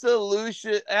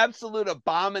miserable. absolute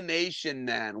abomination,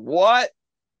 man. What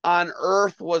on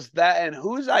earth was that? And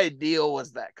whose ideal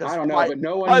was that? I don't know, but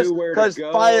no one knew where to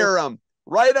go. Fire them.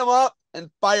 Write them up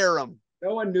and fire them.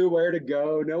 No one knew where to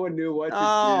go. No one knew what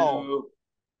to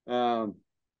do.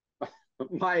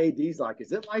 My AD's like,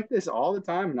 is it like this all the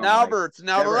time? It's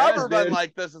never ever been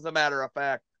like this, as a matter of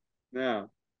fact. No.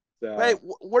 So, hey,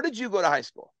 where did you go to high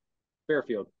school?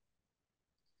 Fairfield.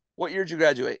 What year did you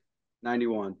graduate?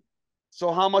 91.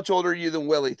 So how much older are you than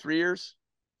Willie? 3 years?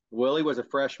 Willie was a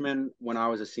freshman when I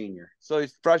was a senior. So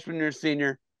he's freshman, you're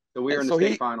senior. So we were in the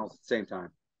state finals at the same time.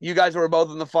 You guys were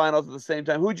both in the finals at the same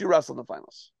time. Who'd you wrestle in the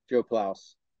finals? Joe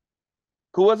Plouse.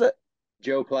 Who was it?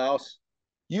 Joe Plouse.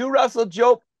 You wrestled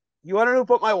Joe. You want to know who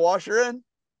put my washer in?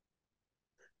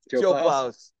 Joe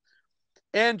Plouse.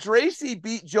 And Tracy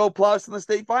beat Joe Plouse in the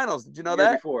state finals. Did you know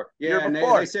that? Before. Yeah, and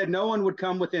they said no one would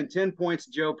come within 10 points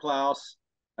of Joe Plouse.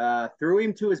 Threw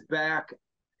him to his back.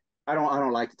 I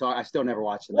don't like to talk. I still never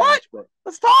watched the match. But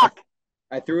let's talk.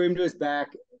 I threw him to his back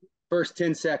first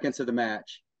 10 seconds of the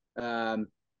match.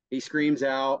 He screams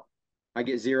out. I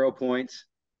get 0 points.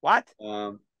 What?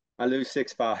 I lose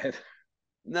 6-5.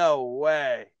 No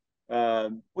way.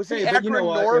 Was he Akron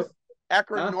North?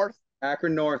 Akron North?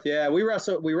 Akron North, yeah. We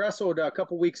wrestled a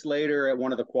couple weeks later at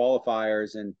one of the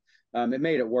qualifiers, and it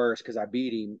made it worse because I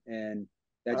beat him, and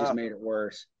that just made it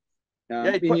worse.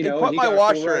 He put my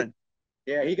washer in.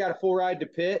 Yeah, he got a full ride to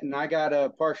Pitt, and I got a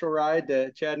partial ride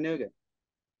to Chattanooga.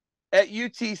 At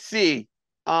UTC,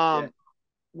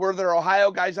 were there Ohio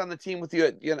guys on the team with you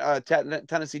at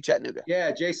Tennessee Chattanooga?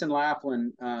 Yeah, Jason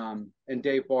Laughlin and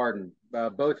Dave Barden.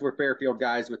 Both were Fairfield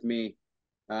guys with me.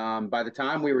 By the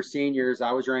time we were seniors,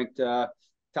 I was ranked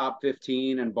top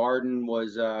 15, and Barden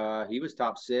was he was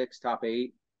top 6, top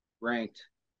 8 ranked.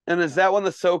 And is that when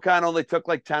the SoCon only took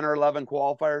like 10 or 11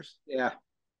 qualifiers? Yeah,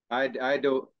 I had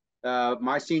to.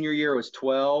 My senior year was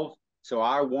 12, so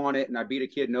I won it, and I beat a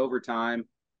kid in overtime,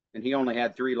 and he only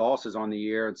had 3 losses on the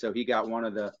year, and so he got one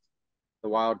of the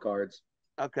wild cards.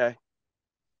 Okay.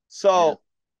 So,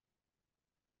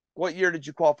 what year did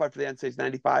you qualify for the NCAAs?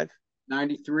 95?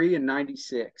 93 and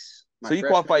 96. So you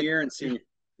qualified year and senior.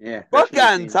 Yeah.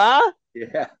 Bookends, huh?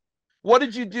 Yeah. What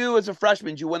did you do as a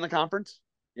freshman? Did you win the conference?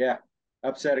 Yeah.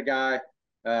 Upset a guy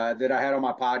that I had on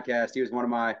my podcast. He was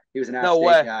an App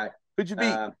State guy. Who'd you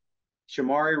beat?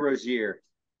 Shamari Rozier.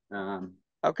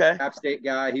 Okay. App State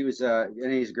guy. He was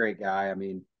and he's a great guy. I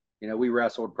mean, we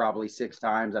wrestled probably 6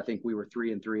 times. I think we were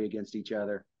 3-3 against each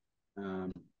other.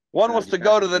 One was to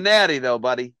go to the Natty, though,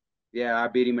 buddy. Yeah, I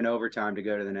beat him in overtime to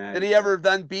go to the Natty. Did he ever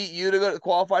then beat you to go to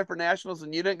qualify for nationals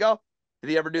and you didn't go?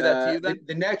 Did he ever do that to you then?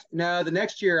 The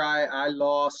next year I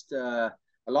lost. I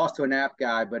lost to an app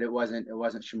guy, but it wasn't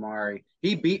Shamari.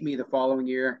 He beat me the following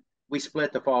year. We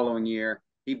split the following year.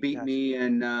 He beat me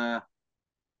and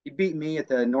he beat me at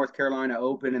the North Carolina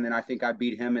Open, and then I think I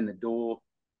beat him in the duel.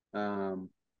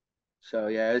 So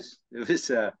yeah, it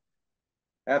was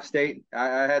App State. I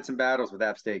had some battles with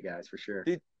App State guys for sure.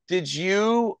 Did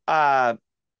you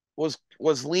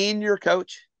was Lean your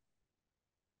coach?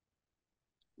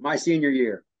 My senior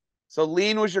year. So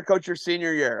Lean was your coach your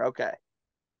senior year. Okay.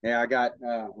 Yeah, I got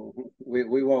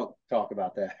we won't talk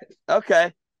about that.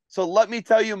 Okay. So let me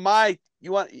tell you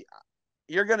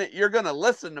you're gonna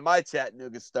listen to my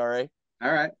Chattanooga story.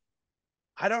 All right.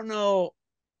 I don't know.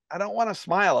 I don't want to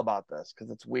smile about this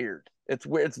because it's weird. It's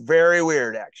weird. It's very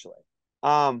weird, actually.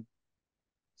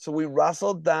 So we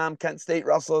wrestled them. Kent State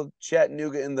wrestled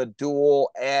Chattanooga in the duel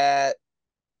at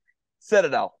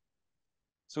Citadel.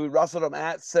 So we wrestled them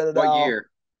at Citadel. What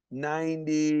year?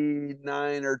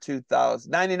 99 or 2000.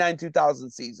 99,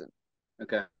 2000 season.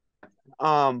 Okay.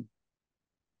 I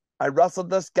I wrestled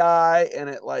this guy, and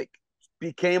it like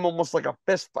became almost like a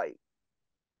fist fight.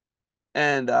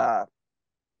 And the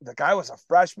guy was a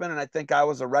freshman, and I think I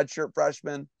was a redshirt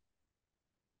freshman.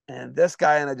 And this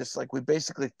guy and I just like we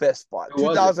basically fist fought. Who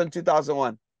was it? 2000,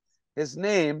 2001. His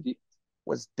name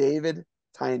was David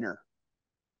Tyner.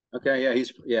 Okay, yeah,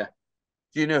 yeah.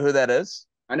 Do you know who that is?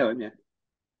 I know him. Yeah.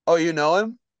 Oh, you know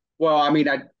him? Well, I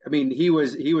mean, he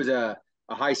was a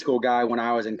high school guy when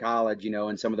I was in college,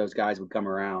 and some of those guys would come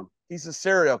around. He's a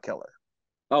serial killer.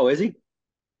 Oh, is he?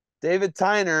 David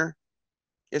Tyner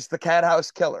is the cat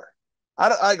house killer. I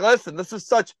don't like listen, this is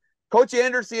such Coach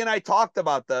Anderson and I talked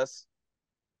about this.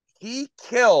 He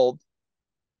killed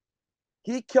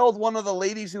one of the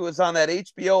ladies who was on that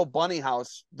HBO Bunny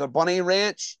House, the Bunny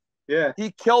Ranch. Yeah.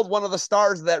 He killed one of the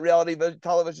stars of that reality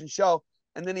television show,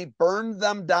 and then he burned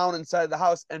them down inside the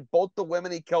house, and both the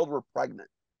women he killed were pregnant.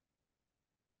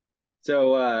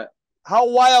 So how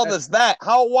wild is that?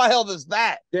 How wild is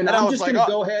that? Then and I'm just going to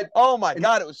go ahead. Oh my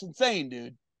God, it was insane,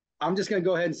 dude. I'm just going to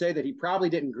go ahead and say that he probably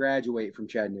didn't graduate from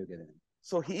Chattanooga then.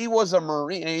 So he was a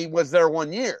Marine. He was there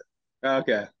 1 year.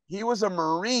 Okay. He was a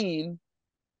Marine,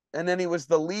 and then he was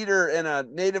the leader in a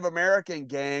Native American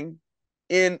gang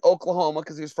in Oklahoma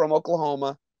because he was from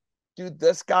Oklahoma. Dude,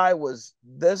 this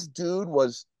dude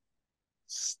was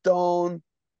stone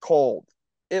cold.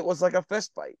 It was like a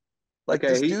fist fight. Like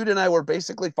this dude and I were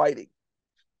basically fighting.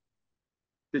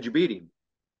 Did you beat him?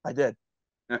 I did.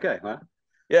 Okay. Well.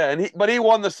 Yeah, but he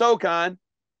won the SoCon.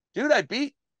 Dude, I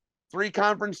beat 3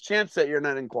 conference champs that year and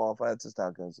I didn't qualify. That's just how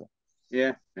it goes.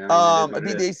 Yeah. I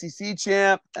beat the ACC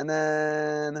champ, and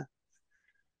then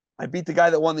I beat the guy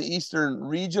that won the Eastern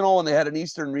Regional, and they had an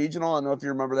Eastern Regional. I don't know if you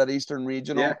remember that Eastern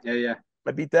Regional. Yeah.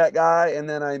 I beat that guy, and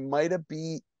then I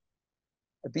beat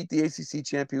the ACC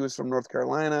champ. He was from North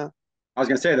Carolina. I was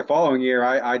going to say the following year,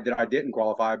 I didn't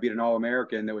qualify. I beat an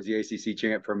All-American that was the ACC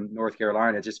champ from North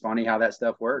Carolina. It's just funny how that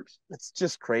stuff works. It's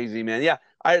just crazy, man. Yeah,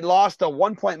 I lost a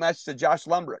 1-point match to Josh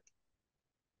Lumbrick.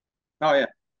 Oh yeah,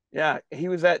 yeah. He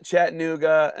was at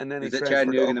Chattanooga, and then he transferred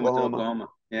Chattanooga to and then went to Oklahoma.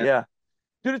 Yeah,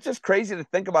 dude, it's just crazy to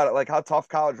think about it, like how tough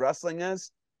college wrestling is,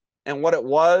 and what it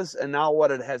was, and now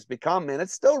what it has become. Man,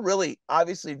 it's still really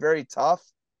obviously very tough.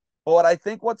 But what I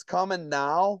think what's coming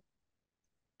now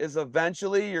is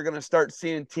eventually you're going to start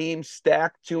seeing teams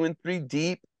stack 2 and 3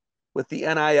 deep with the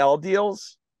NIL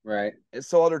deals, right?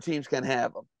 So other teams can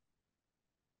have them.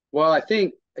 Well, I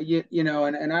think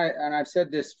and I've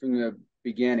said this from the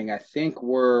beginning. I think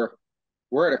we're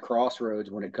at a crossroads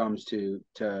when it comes to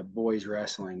boys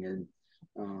wrestling, and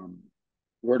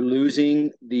we're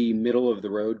losing the middle of the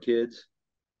road kids.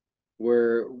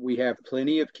 Where we have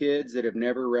plenty of kids that have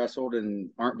never wrestled and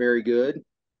aren't very good,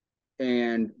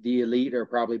 and the elite are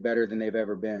probably better than they've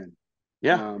ever been.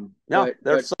 Yeah,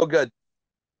 they're so good.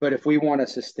 But if we want to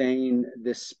sustain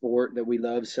this sport that we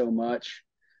love so much,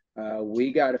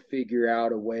 we got to figure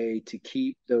out a way to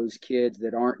keep those kids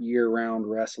that aren't year-round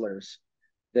wrestlers,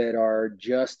 that are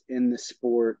just in the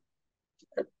sport.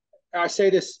 I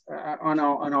say this, and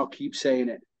I'll keep saying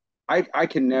it. I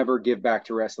can never give back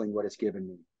to wrestling what it's given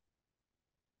me.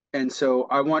 And so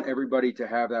I want everybody to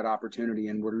have that opportunity,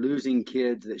 and we're losing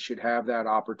kids that should have that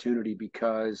opportunity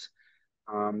because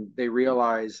they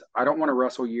realize I don't want to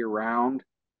wrestle year round,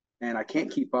 and I can't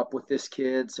keep up with this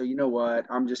kid. So you know what?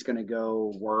 I'm just going to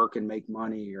go work and make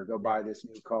money, or go buy this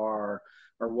new car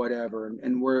or whatever.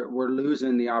 And we're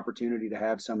losing the opportunity to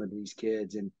have some of these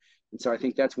kids. And so I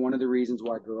think that's one of the reasons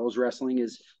why girls wrestling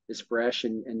is fresh,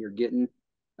 and you're getting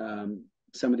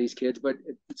some of these kids, but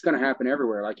it's going to happen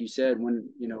everywhere. Like you said, when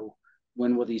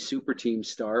will these super teams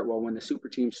start? Well, when the super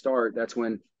teams start, that's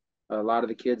when a lot of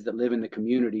the kids that live in the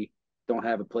community don't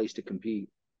have a place to compete.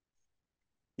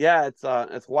 Yeah,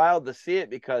 it's wild to see it,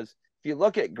 because if you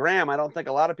look at Graham, I don't think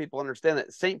a lot of people understand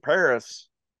that St. Paris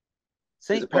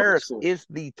is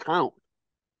the town.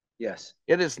 Yes.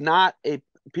 It is not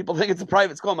people think it's a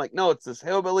private school. I'm like, no, it's this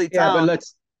hillbilly town. Yeah, but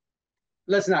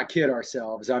let's not kid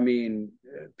ourselves. I mean,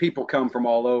 people come from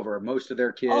all over. Most of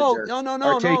their kids are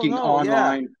taking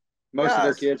online. Most of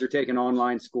their kids are taking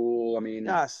online school. I mean,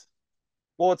 yes.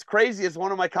 Well, what's crazy is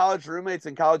one of my college roommates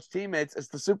and college teammates is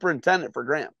the superintendent for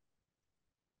Graham.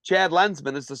 Chad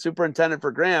Lensman is the superintendent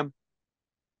for Graham.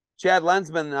 Chad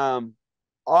Lensman,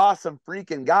 awesome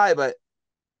freaking guy, but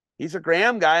he's a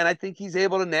Graham guy, and I think he's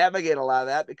able to navigate a lot of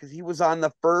that because he was on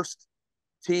the first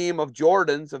team of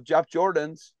Jeff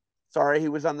Jordan's. Sorry, he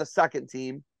was on the second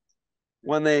team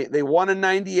when they won in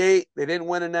 98. They didn't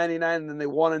win in 99, and then they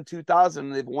won in 2000,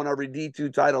 and they've won every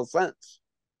D2 title since.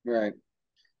 Right.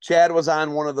 Chad was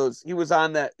on one of those. He was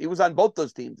on both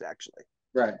those teams, actually.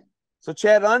 Right. So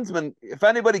Chad Lensman, if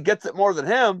anybody gets it more than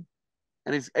him,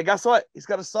 And guess what? He's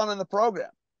got a son in the program.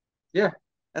 Yeah.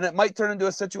 And it might turn into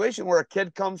a situation where a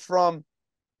kid comes from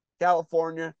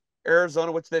California,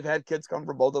 Arizona, which they've had kids come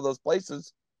from both of those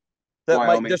places, that might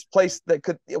Wyoming. displace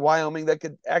Wyoming, that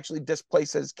could actually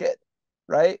displace his kid,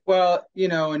 right? Well, you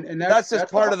know, and That's just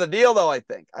that's the part of the deal, though. I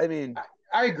think. I mean,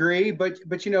 I agree,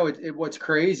 but you know, what's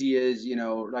crazy is, you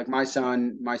know, like my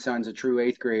son's a true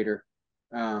eighth grader,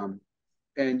 um,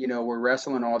 and you know, we're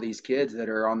wrestling all these kids that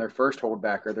are on their first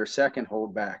holdback or their second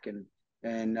holdback,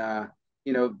 and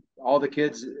you know, all the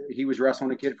kids. He was wrestling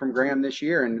a kid from Graham this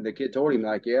year, and the kid told him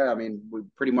like, yeah, I mean, we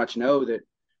pretty much know that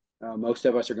most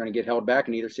of us are going to get held back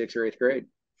in either sixth or eighth grade.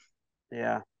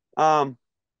 yeah. Um,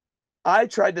 I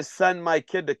tried to send my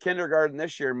kid to kindergarten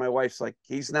this year, and my wife's like,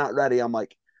 he's not ready. I'm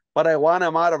like, but I want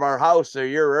him out of our house a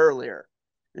year earlier.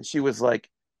 And she was like,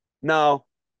 no.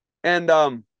 And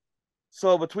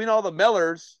so between all the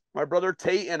Millers, my brother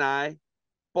Tate and I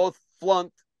both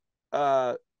flunked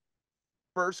uh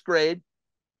first grade.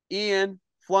 Ian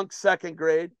flunked second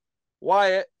grade.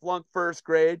 Wyatt flunked first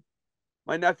grade.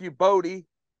 My nephew Bodie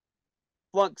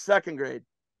flunked second grade.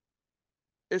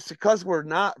 It's because we're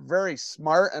not very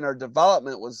smart and our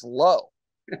development was low.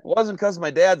 It wasn't because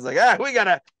my dad's like, we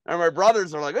gotta, and my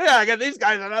brothers are like, we gotta get these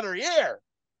guys another year.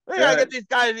 We gotta Yeah, get these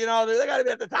guys, they gotta be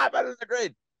at the top end of the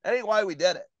grade. That ain't why we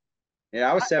did it. yeah.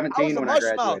 I was I was 17 a when I mush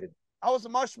mouth. graduated. I was a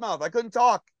mush mouth. I couldn't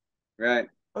talk. Right.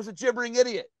 I was a gibbering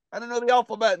idiot. I didn't know the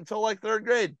alphabet until like third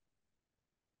grade.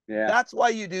 Yeah. That's why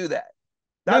you do that.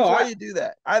 No, That's why you do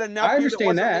that. I had a I nephew that understand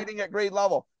wasn't that. reading at grade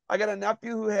level. I got a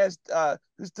nephew who's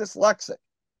dyslexic.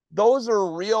 Those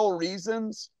are real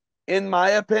reasons, in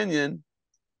my opinion.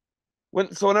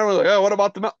 Whenever we're like, oh, what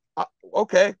about the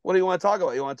okay, what do you want to talk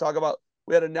about? You want to talk about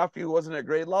we had a nephew who wasn't at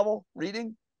grade level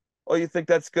reading? Oh, you think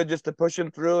that's good just to push him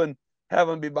through and have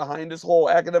him be behind his whole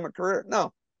academic career?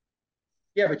 No.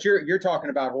 Yeah, but you're talking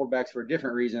about holdbacks for a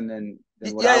different reason than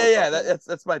what Yeah, I yeah, was yeah. talking about.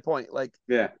 That's my point. Like,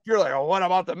 Yeah. you're like, oh, what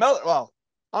about the Miller? Well,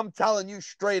 I'm telling you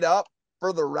straight up,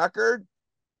 for the record,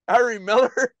 Harry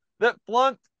Miller that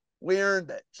flunked, we earned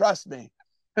it. Trust me.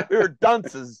 We were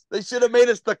dunces. They should have made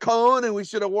us the cone and we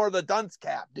should have wore the dunce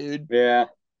cap, dude. Yeah.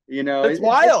 You know, It's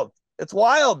wild. It's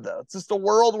wild, though. It's just the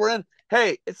world we're in.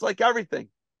 Hey, it's like everything.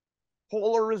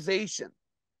 Polarization.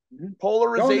 oh no,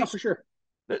 Polarization. for sure.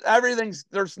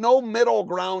 There's no middle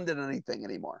ground in anything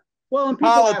anymore. Well, and people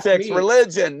ask Politics, me,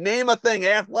 religion, name a thing,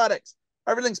 athletics.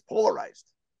 Everything's polarized.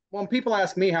 well, people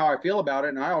ask me how I feel about it,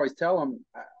 and I always tell them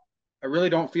I really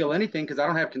don't feel anything because I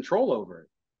don't have control over it.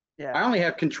 Yeah. I only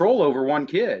have control over one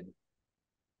kid.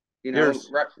 You know, Yours.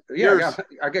 right, yeah, Yours.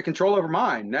 I got control over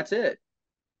mine. That's it.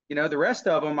 You know, the rest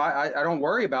of them, I don't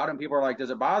worry about them. People are like, does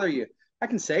it bother you? I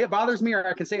can say it bothers me, or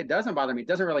I can say it doesn't bother me. It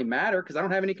doesn't really matter because I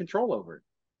don't have any control over it.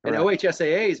 And Correct.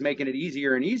 OHSAA is making it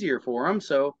easier and easier for them,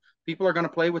 so people are going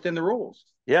to play within the rules.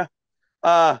 Yeah.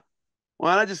 Well,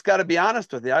 I just got to be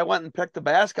honest with you. I went and picked the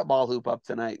basketball hoop up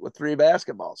tonight with 3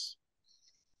 basketballs.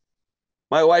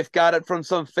 My wife got it from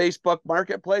some Facebook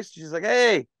marketplace. She's like,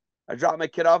 hey, I dropped my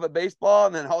kid off at baseball.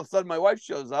 And then all of a sudden my wife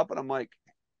shows up and I'm like,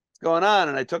 what's going on?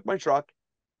 And I took my truck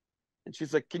and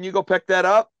she's like, can you go pick that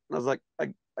up? And I was like,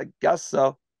 I guess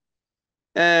so.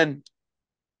 And,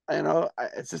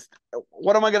 it's just,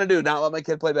 what am I going to do? Not let my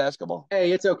kid play basketball?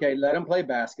 Hey, it's okay. Let them play What am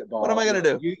basketball. I going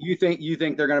to do? You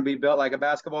think they're going to be built like a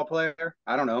basketball player?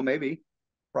 I don't know, maybe.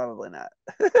 Probably not.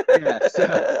 Yeah.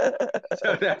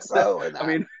 So that's Probably not. I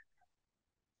mean,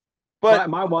 But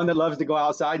my one that loves to go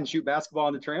outside and shoot basketball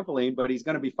on the trampoline, but he's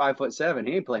going to be 5'7".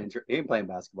 He ain't playing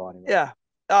basketball anymore.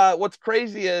 yeah, what's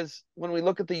crazy is when we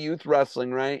look at the youth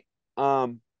wrestling, right?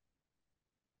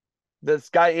 This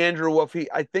guy Andrew Wolf,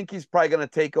 I think he's probably going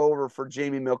to take over for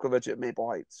Jamie Milkovich at Maple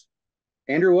Heights.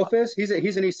 Andrew Wolf is he's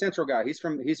an East Central guy. He's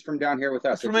from down here with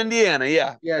He's us. from Indiana,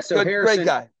 yeah. Yeah. So Good, great Harrison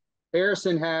guy.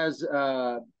 Harrison has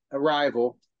a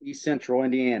rival, East Central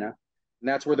Indiana, and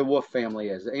that's where the Wolf family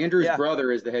is. Andrew's Yeah,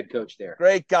 brother is the head coach there.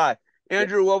 great guy. Yeah.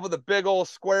 Andrew Wolf with a big old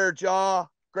square jaw,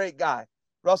 great guy.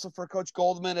 Wrestled for Coach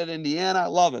Goldman at Indiana. I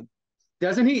love him.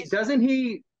 Doesn't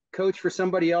he coach for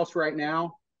somebody else right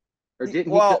now? Or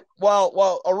didn't he?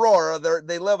 Well, Aurora.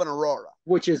 They live in Aurora.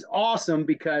 Which is awesome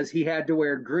because he had to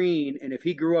wear green, and if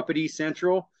he grew up at East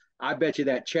Central, I bet you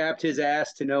that chapped his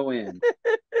ass to no end.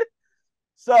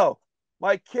 So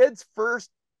my kid's first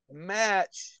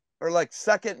match or like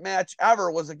second match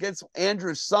ever was against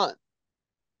Andrew's son.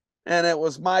 And it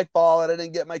was my fault. I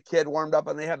didn't get my kid warmed up,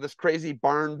 and they have this crazy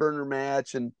barn burner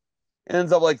match and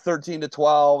ends up like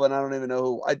 13-12. And I don't even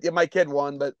know who my kid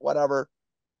won, but whatever.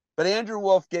 But Andrew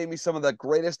Wolf gave me some of the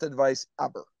greatest advice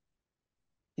ever.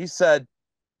 He said,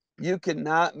 you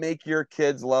cannot make your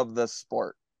kids love this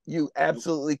sport. You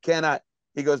absolutely cannot.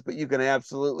 He goes, but you can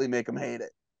absolutely make them hate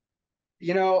it.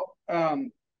 You know,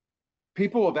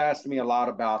 people have asked me a lot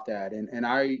about that, and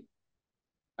I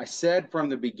said from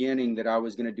the beginning that I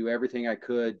was going to do everything I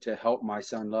could to help my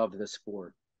son love the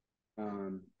sport.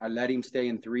 I let him stay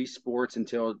in three sports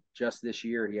until just this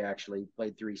year. He actually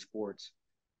played three sports.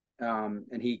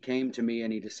 And he came to me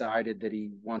and he decided that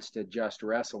he wants to just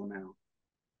wrestle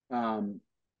now.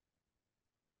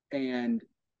 And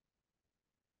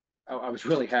I was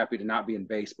really happy to not be in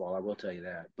baseball. I will tell you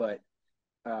that. But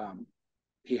um,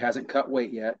 he hasn't cut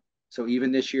weight yet. So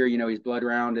even this year, he's blood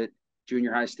round at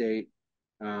junior high state.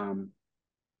 Um,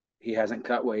 he hasn't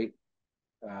cut weight.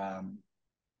 Um,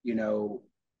 you know,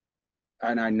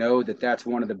 and I know that that's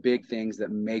one of the big things that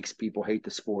makes people hate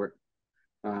the sport.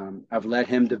 I've let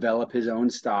him develop his own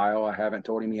style. I haven't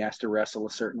told him he has to wrestle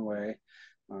a certain way.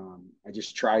 I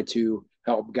just try to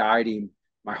help guide him.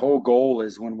 My whole goal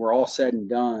is when we're all said and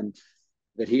done,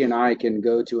 that he and I can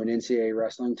go to an NCAA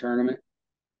wrestling tournament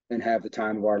and have the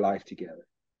time of our life together.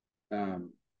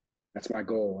 Um, that's my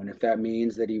goal. And if that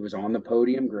means that he was on the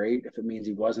podium, great. If it means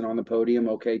he wasn't on the podium,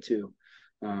 okay too.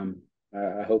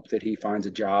 I hope that he finds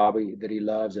a job that he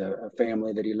loves, a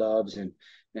family that he loves,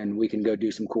 and we can go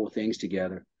do some cool things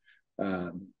together.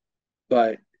 Um,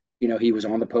 but he was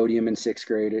on the podium in sixth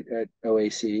grade at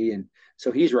OAC, and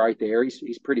so he's right there.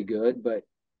 He's pretty good, but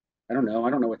I don't know. I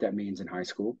don't know what that means in high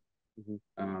school.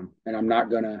 Mhm. And I'm not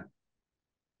gonna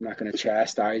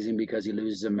chastise him because he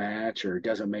loses a match or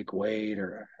doesn't make weight,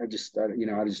 or I just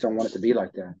don't want it to be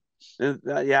like that.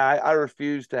 Yeah, I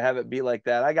refuse to have it be like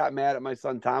that. I got mad at my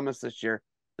son Thomas this year.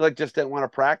 He like just didn't want to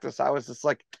practice. I was just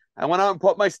like, I went out and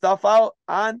put my stuff out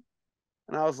on,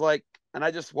 and I was like, and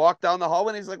I just walked down the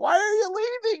hallway, and he's like, "Why are you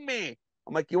leaving me?"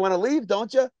 I'm like, "You want to leave,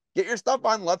 don't you? Get your stuff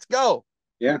on. Let's go."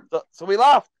 Yeah, So we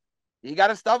left. He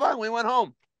got his stuff on. We went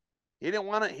home. He didn't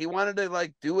want to. He wanted to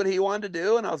like do what he wanted to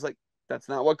do, and I was like, "That's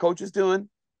not what coach is doing."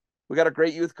 We got a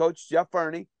great youth coach, Jeff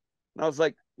Farney, and I was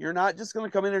like, "You're not just going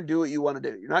to come in and do what you want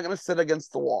to do. You're not going to sit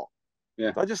against the wall."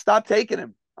 yeah, So I just stopped taking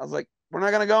him. I was like, "We're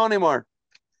not going to go anymore."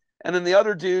 And then the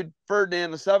other dude,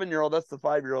 Ferdinand, the 7-year-old, that's the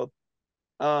 5-year-old.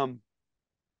 Um,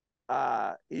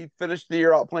 he finished the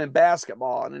year out playing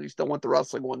basketball, and then he still went to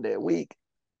wrestling one day a week.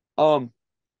 Um,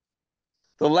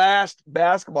 the last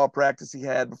basketball practice he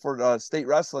had before state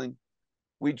wrestling,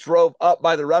 we drove up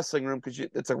by the wrestling room because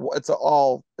it's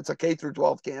a K through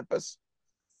 12 campus,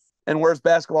 and where his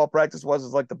basketball practice was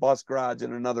is like the bus garage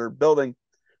in another building.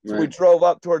 So we right. drove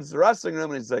up towards the wrestling room,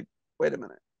 and he's like, "Wait a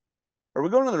minute, are we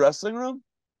going to the wrestling room?"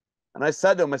 And I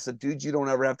said to him, I said, "Dude, you don't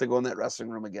ever have to go in that wrestling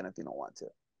room again if you don't want to.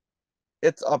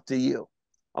 It's up to you."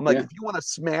 I'm like, Yeah, if you want to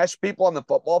smash people on the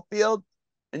football field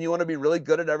and you want to be really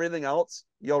good at everything else,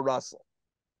 you'll wrestle,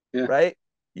 yeah. right?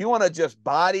 You want to just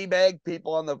body bag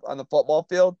people on the football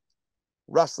field,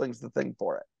 wrestling's the thing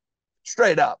for it.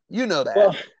 Straight up. You know that.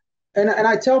 Well, and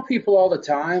I tell people all the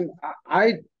time,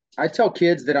 I tell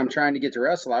kids that I'm trying to get to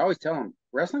wrestle. I always tell them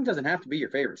wrestling doesn't have to be your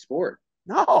favorite sport.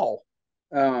 No.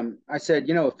 I said,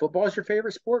 if football is your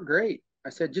favorite sport, great. I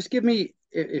said, just give me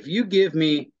if you give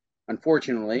me,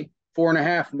 unfortunately,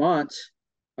 4.5 months,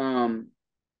 um,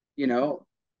 you know,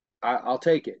 I'll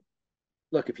take it.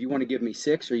 Look, if you want to give me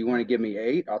 6 or you want to give me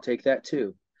 8, I'll take that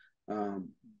too.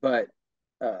 But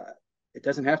uh, it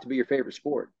doesn't have to be your favorite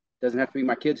sport. It doesn't have to be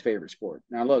my kid's favorite sport.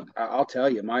 Now, look, I'll tell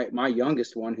you, my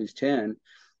youngest one, who's 10,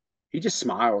 he just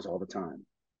smiles all the time,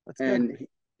 That's good. and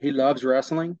he loves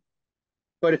wrestling.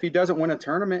 But if he doesn't win a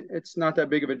tournament, it's not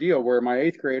that big of a deal. Where my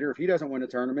eighth grader, if he doesn't win a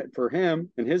tournament, for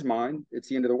him, in his mind, it's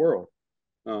the end of the world.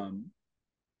 Um,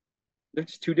 they're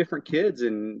just two different kids,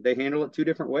 and they handle it two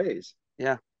different ways.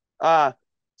 Yeah. Uh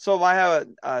so I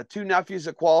have two nephews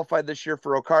that qualified this year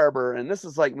for Oak Harbor, and this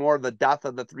is like more of the death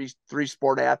of the three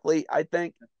sport athlete, I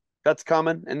think. That's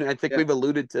coming. And I think Yeah, we've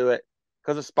alluded to it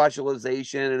because of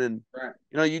specialization. And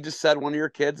right. you just said one of your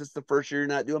kids, it's the first year you're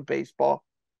not doing baseball.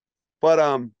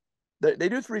 But they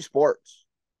do three sports.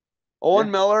 Yeah,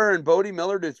 Owen Miller and Bodie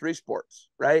Miller do three sports,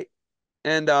 right?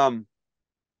 And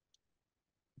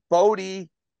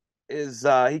Bodie is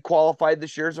he qualified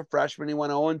this year as a freshman. He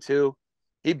went 0-2.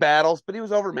 He battles, but he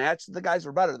was overmatched. The guys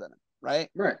were better than him, right?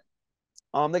 right.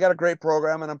 They got a great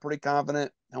program, and I'm pretty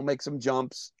confident he'll make some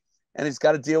jumps. And he's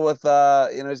got to deal with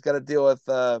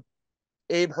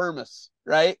Abe Hermes,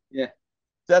 right? Yeah,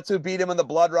 That's who beat him in the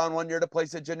blood round one year to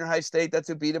place at junior high state. That's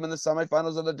who beat him in the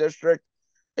semifinals of the district.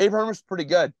 Abe Hermes is pretty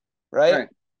good, right?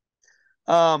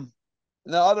 right. Um,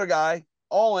 the other guy,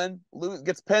 Owen,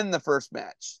 gets pinned the first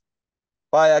match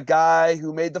by a guy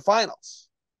who made the finals,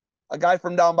 a guy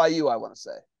from down by you, I want to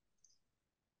say.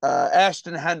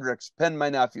 Ashton Hendricks pinned my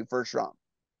nephew first round.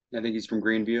 I think he's from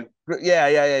Greenview.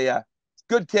 Yeah.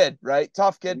 good kid, right?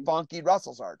 Tough kid, Mhm. funky,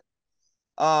 wrestles hard.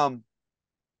 Um,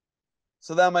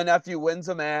 so then my nephew wins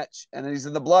a match and he's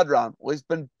in the blood round. Well, he's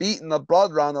been beating the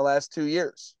blood round the last 2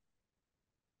 years.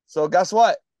 So guess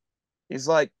what? He's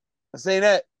like, this ain't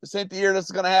it. This ain't the year this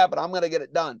is gonna happen. I'm gonna get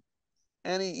it done.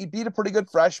 And he beat a pretty good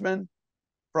freshman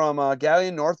from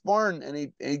Galleon Northbourne, and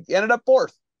he ended up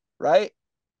fourth, right?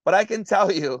 But I can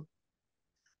tell you,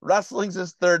 wrestling's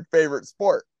his third favorite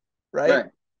sport, right?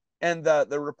 Right. And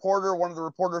the reporter, one of the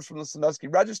reporters from the Sandusky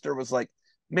Register, was like,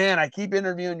 "Man, I keep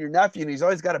interviewing your nephew, and he's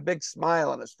always got a big smile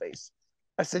on his face."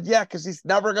 I said, "Yeah, because he's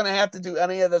never going to have to do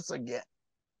any of this again.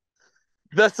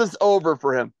 This is over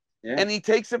for him." Yeah. And he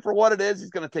takes it for what it is. He's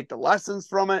going to take the lessons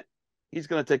from it. He's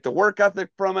going to take the work ethic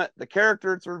from it, the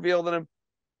character it's revealed in him,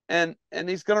 and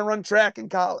he's going to run track in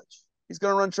college. He's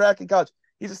going to run track in college.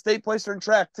 He's a state placer in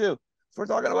track too. So we're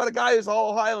talking about a guy who's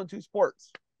all Ohio in two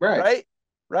sports, Right. right?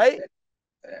 Right?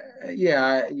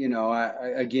 Yeah.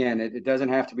 Again, it doesn't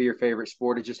have to be your favorite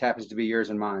sport. It just happens to be yours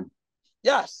and mine.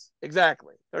 Yes,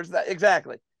 exactly. There's that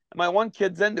exactly. And my one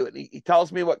kid's into it. He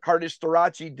tells me what Carter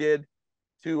Storaci did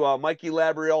to Mikey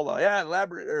Labriola. Yeah,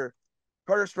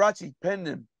 Carter Storaci pinned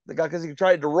him. The guy because he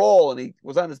tried to roll and he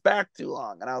was on his back too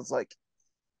long. And I was like,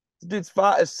 the dude's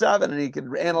 5'7" and he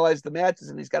can analyze the matches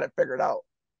and he's got it figured out.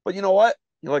 But you know what?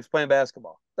 He likes playing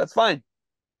basketball. That's fine.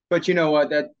 But you know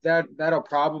what? That'll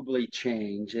probably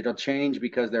change. It'll change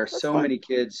because there are That's so fine. many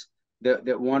kids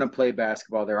that want to play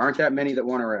basketball. There aren't that many that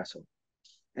want to wrestle.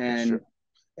 That's And true.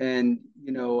 and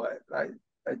I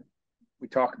we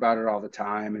talk about it all the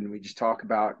time, and we just talk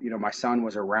about my son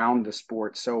was around the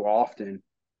sport so often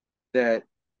that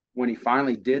when he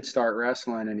finally did start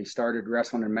wrestling and he started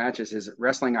wrestling in matches, his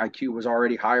wrestling IQ was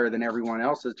already higher than everyone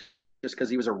else's just because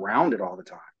he was around it all the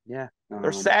time. Yeah. They're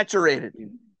Um, saturated.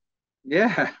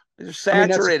 yeah, They're I mean that's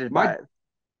saturated by it.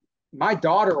 my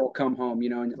daughter will come home,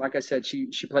 and like I said, she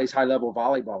plays high level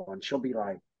volleyball, and she'll be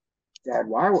like, "Dad,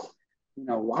 why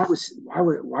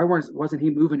wasn't he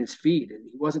moving his feet?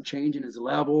 He wasn't changing his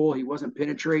level. He wasn't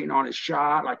penetrating on his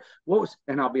shot. Like what was?"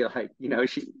 And I'll be like,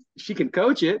 she can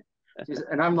coach it.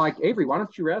 And I'm like, Avery, why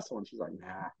don't you wrestle? And she's like,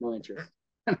 Nah, no interest.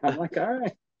 And I'm like, all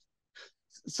right.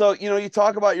 So, you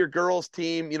talk about your girls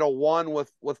team, one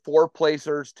with four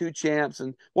placers, two champs,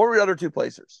 and what were the other two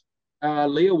placers?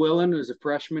 Leah Willen was a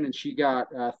freshman, and she got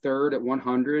third at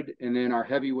 100. And then our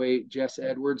heavyweight Jess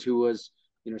Edwards, who was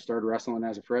started wrestling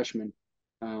as a freshman.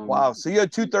 Wow. Um, So you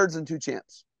had two thirds and two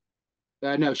champs.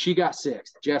 no, she got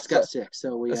sixth. Jess So got sixth.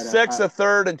 So we a had six, a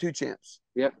third, and two champs.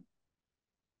 yep.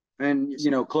 And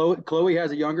Chloe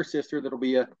has a younger sister that'll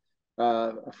be a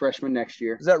freshman next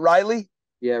year. Is that Riley?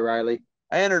 Yeah, Riley.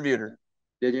 I interviewed her.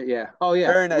 Did you? Yeah. Oh yeah.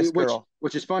 Very nice Which girl.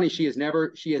 which is funny. She has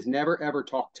never ever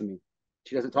talked to me.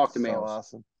 She doesn't talk to So males,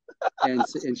 awesome. and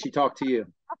she talked to you.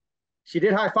 She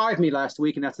did high five me last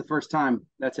week, and that's the first time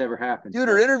that's ever happened. Dude,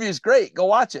 her So interview's great. Go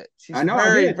watch it. She's I know I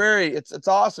very, did. very, it's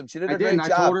awesome. She did I a did, and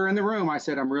great I told job. her in the room. I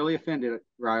said, "I'm really offended,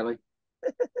 Riley."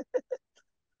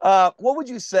 What would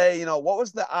you say, what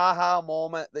was the aha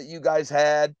moment that you guys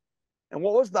had? And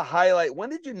what was the highlight? When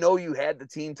did you know you had the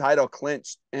team title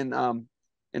clinched in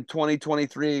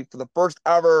 2023 for the first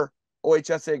ever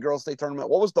OHSA Girls State Tournament?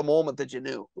 What was the moment that you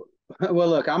knew? Well,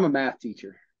 look, I'm a math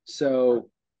teacher, so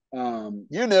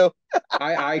You knew.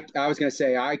 I was gonna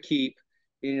say I keep,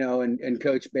 and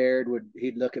Coach Baird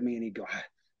he'd look at me and he'd go,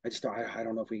 I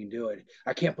don't know if we can do it.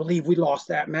 I can't believe we lost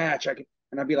that match.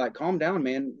 And I'd be like, calm down,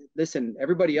 man. Listen,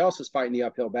 everybody else is fighting the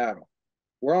uphill battle.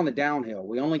 We're on the downhill.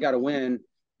 We only got to win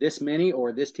this many,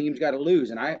 or this team's got to lose.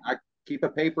 And I keep a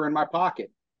paper in my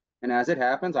pocket, and as it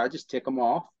happens, I just tick them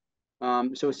off.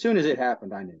 So as soon as it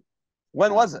happened, I knew.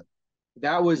 When was Um, it?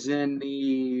 that was in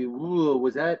the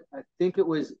was that I think it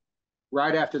was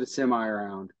right after the semi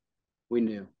round. We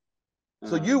knew.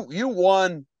 So Um, you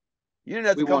won. You didn't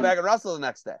have we to come won. back and wrestle the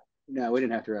next day. No, we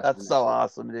didn't have to wrestle the That's so next day.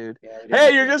 awesome, dude. Yeah, we didn't Hey, have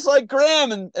to you're just wrestle. like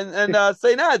Graham and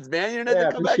St. Ed's, man. You didn't have to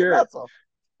Yeah, come for back and sure, wrestle.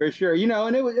 for sure.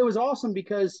 And it was awesome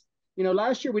because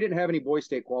last year we didn't have any boys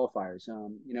state qualifiers,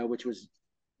 which was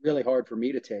really hard for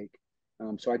me to take.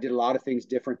 So I did a lot of things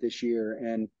different this year,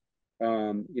 and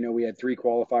we had three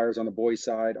qualifiers on the boys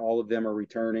side. All of them are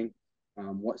returning.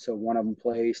 So one of them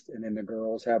placed, and then the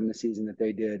girls having the season that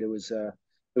they did. It was a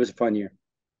fun year.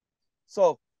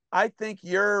 So I think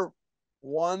you're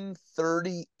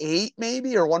 138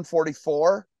 maybe or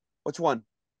 144. Which one?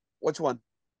 Which one?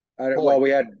 Well, Boy.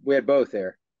 we had both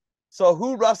there. So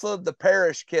who wrestled the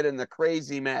Parrish kid in the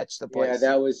crazy match to Yeah, place?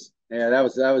 that was.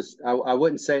 I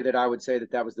wouldn't say that I would say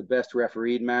that was the best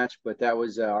refereed match, but that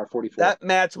was our 44. That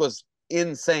match was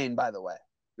insane, by the way.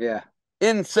 Yeah,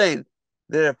 Insane.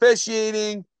 The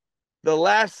officiating, the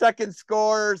last second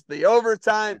scores, the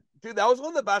overtime. dude, that was one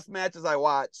of the best matches I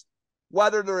watched.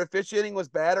 Whether their officiating was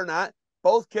bad or not,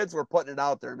 both kids were putting it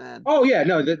out there, man. Oh yeah,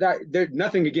 no, there's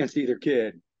nothing against either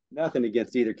kid. Nothing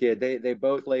against either kid. They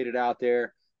both laid it out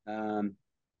there. Um,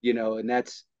 and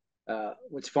that's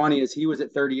what's funny is he was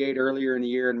at 38 earlier in the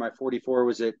year, and my 44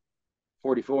 was at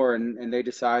 44, and they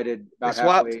decided They about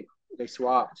swapped. halfway they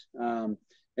swapped, and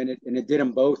it did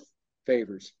them both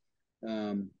favors.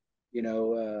 Um,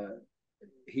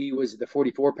 he was the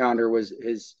 44 pounder was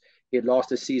his he had lost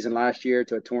his season last year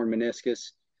to a torn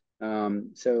meniscus.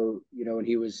 So and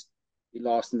he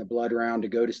lost in the blood round to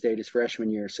go to state his freshman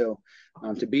year. So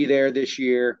to be there this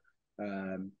year,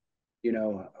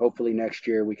 hopefully next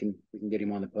year we can get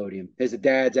him on the podium. His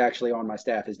dad's actually on my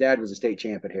staff. His dad was a state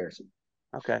champ at Harrison.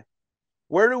 Okay.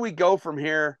 Where do we go from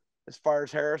here as far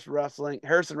as Harrison Wrestling?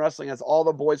 Harrison Wrestling has all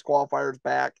the boys qualifiers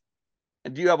back.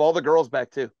 And do you have all the girls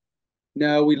back too?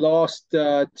 No, we lost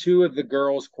two of the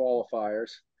girls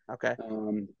qualifiers. Okay.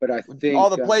 But I All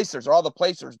think the placers are all the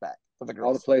placers back for the girls.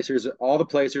 all the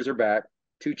placers are back.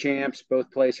 Two champs, both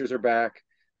placers are back.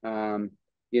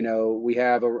 We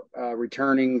have a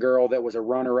returning girl that was a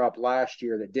runner-up last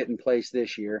year that didn't place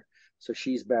this year, so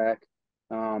she's back.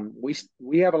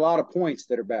 We have a lot of points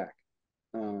that are back.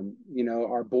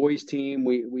 Our boys team,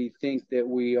 we think that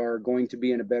we are going to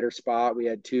be in a better spot. We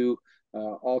had two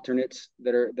alternates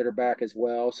that are back as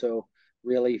well, so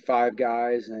really five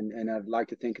guys, and I'd like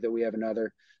to think that we have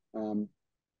another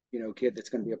kid that's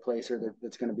going to be a placer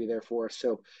that's going to be there for us.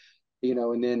 So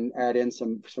and then add in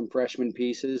some freshman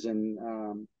pieces, and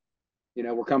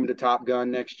we're coming to Top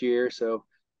Gun next year, so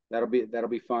that'll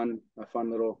be fun, a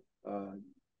fun little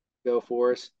go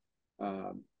for us.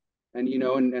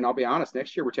 And I'll be honest,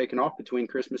 next year we're taking off between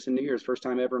Christmas and New Year's, first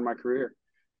time ever in my career.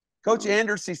 Coach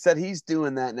Anderson said he's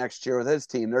doing that next year with his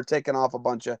team. They're taking off a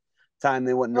bunch of time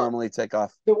they wouldn't normally take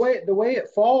off. The way it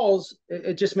falls,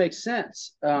 it just makes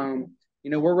sense.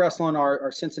 We're wrestling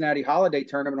our Cincinnati Holiday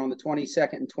Tournament on the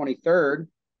 22nd and 23rd.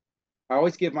 I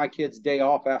always give my kids day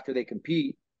off after they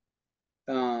compete,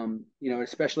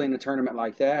 especially in a tournament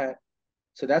like that.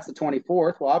 So that's the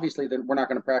 24th. Well, obviously, then we're not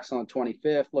going to practice on the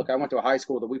 25th. Look, I went to a high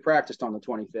school that we practiced on the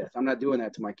 25th. I'm not doing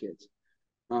that to my kids.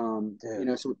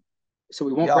 So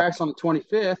we won't practice on the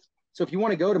 25th. So if you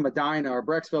want to go to Medina or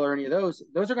Brecksville or any of those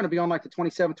are going to be on like the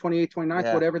 27th, 28th,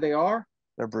 29th, whatever they are.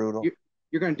 They're brutal.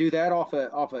 You're going to do that off a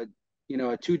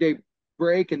a 2-day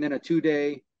break and then a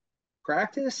 2-day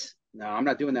practice. No, I'm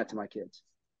not doing that to my kids.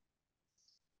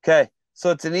 Okay.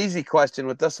 So it's an easy question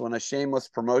with this one, a shameless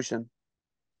promotion.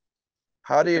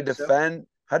 How do you defend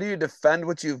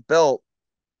what you've built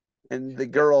in the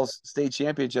girls state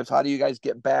championships? How do you guys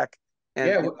get back?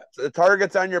 And the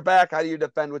target's on your back. How do you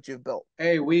defend what you've built?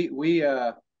 Hey, we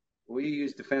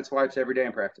use defense wipes every day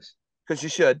in practice. Because you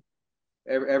should.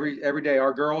 Every day.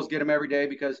 Our girls get them every day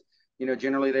because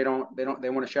generally they want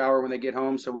to shower when they get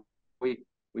home, so we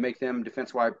make them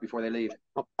defense wipe before they leave.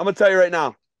 I'm gonna tell you right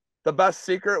now, the best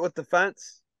secret with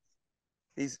defense,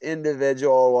 these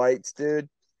individual wipes, dude.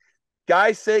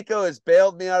 Guy Seiko has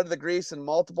bailed me out of the grease in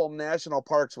multiple national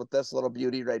parks with this little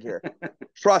beauty right here.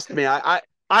 Trust me,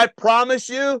 I promise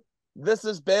you, this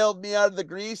has bailed me out of the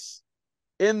grease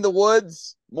in the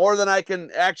woods more than I can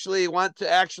want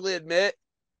to admit.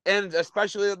 And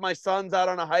especially with my sons out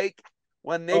on a hike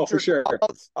when nature for sure.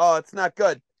 It's not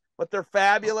good. But they're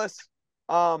fabulous.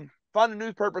 Found a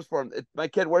new purpose for them. My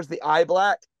kid wears the eye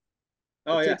black.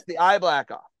 Takes the eye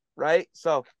black off, right?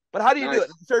 So, but how do you do it?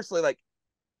 Seriously,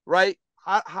 right?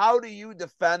 How do you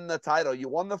defend the title? You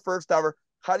won the first ever.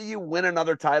 How do you win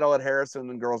another title at Harrison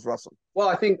in girls wrestling? Well,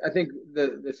 I think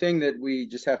the thing that we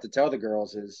just have to tell the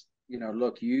girls is,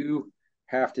 look, you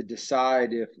have to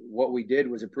decide if what we did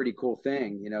was a pretty cool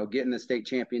thing, getting the state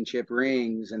championship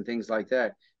rings and things like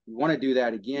that. You want to do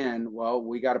that again, well,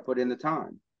 we got to put in the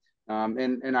time.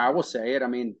 And I will say it. I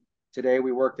mean, today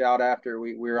we worked out after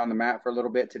we were on the mat for a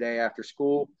little bit today after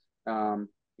school.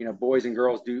 Boys and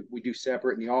girls we do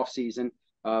separate in the off season,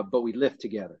 but we lift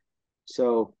together.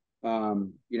 So,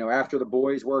 after the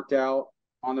boys worked out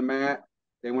on the mat,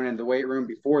 they went in the weight room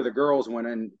before the girls went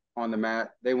in on the mat.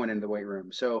 They went in the weight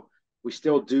room. So we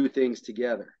still do things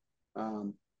together.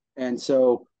 And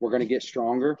so we're going to get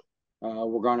stronger.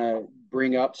 We're going to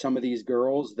bring up some of these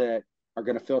girls that are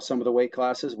going to fill some of the weight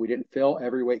classes. We didn't fill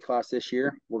every weight class this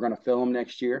year. We're going to fill them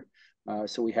next year.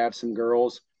 So we have some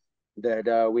girls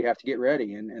that we have to get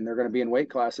ready, and they're going to be in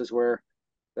weight classes where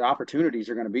the opportunities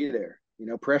are going to be there.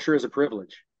 Pressure is a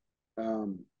privilege.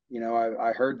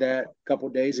 I heard that a couple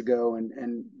of days ago,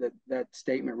 and that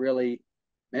statement really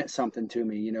meant something to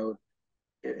me.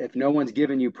 If no one's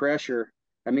giving you pressure,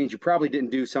 that means you probably didn't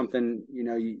do something,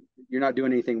 you're not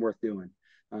doing anything worth doing.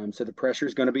 So the pressure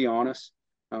is going to be on us.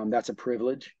 That's a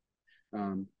privilege.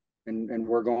 Um, and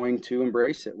we're going to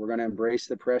embrace it. We're going to embrace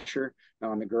the pressure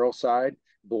on the girls' side.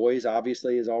 Boys,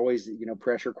 obviously, is always,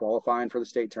 pressure qualifying for the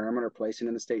state tournament or placing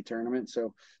in the state tournament.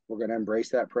 So we're going to embrace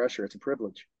that pressure. It's a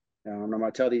privilege. I'm going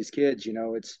to tell these kids,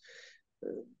 it's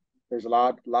there's a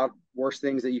lot worse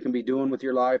things that you can be doing with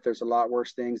your life. There's a lot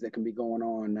worse things that can be going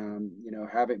on.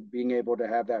 Being able to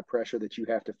have that pressure that you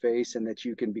have to face and that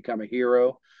you can become a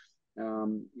hero,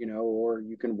 or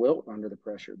you can wilt under the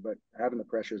pressure. But having the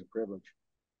pressure is a privilege.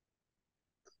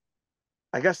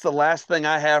 I guess the last thing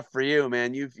I have for you,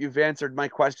 man, you've answered my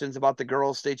questions about the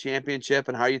girls' state championship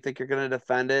and how you think you're going to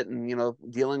defend it, and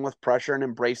dealing with pressure and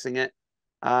embracing it.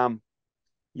 Um,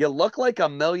 you look like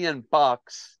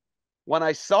 $1,000,000. When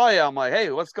I saw you, I'm like,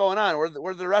 hey, what's going on?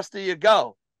 Where the rest of you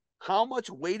go? How much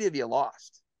weight have you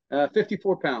lost?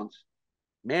 54 pounds.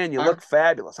 Man, you I, look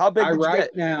fabulous. How big I did you right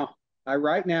get? now, I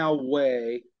right now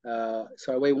weigh, so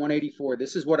I weigh 184.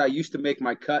 This is what I used to make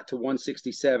my cut to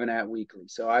 167 at weekly.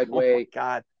 So I'd Oh my weigh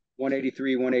God.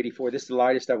 183, 184. This is the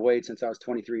lightest I've weighed since I was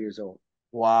 23 years old.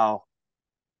 Wow.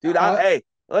 Dude, I, hey,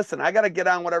 listen, I got to get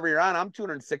on whatever you're on. I'm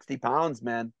 260 pounds,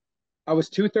 man. I was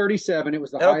 237. It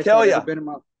was the It'll highest kill I'd ever you. been in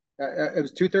my. It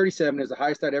was 237. It was the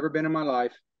highest I'd ever been in my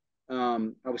life.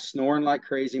 I was snoring like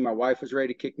crazy. My wife was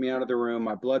ready to kick me out of the room.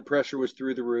 My blood pressure was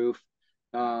through the roof.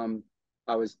 Um,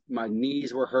 my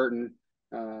knees were hurting.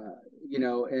 Uh,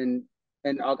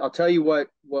 and I'll tell you what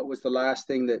was the last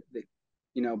thing that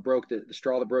broke the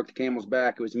straw that broke the camel's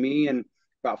back. It was me and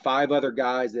about five other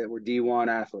guys that were D1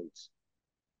 athletes.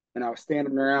 And I was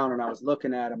standing around and I was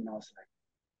looking at them and I was like,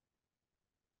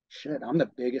 shit, I'm the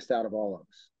biggest out of all of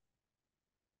us.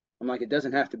 I'm like, it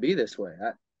doesn't have to be this way.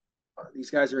 These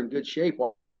guys are in good shape.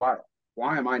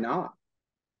 Why am I not?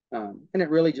 And it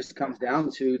really just comes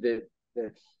down to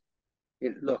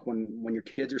look, when your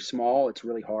kids are small, it's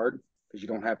really hard because you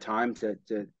don't have time to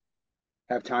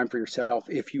have time for yourself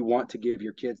if you want to give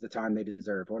your kids the time they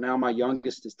deserve. Well, now my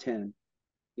youngest is 10,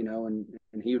 and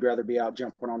he would rather be out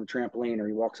jumping on the trampoline, or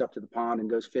he walks up to the pond and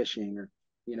goes fishing, or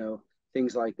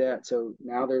things like that. So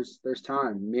now there's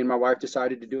time. Me and my wife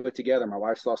decided to do it together. My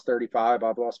wife's lost 35.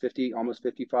 I've lost 50, almost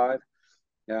 55.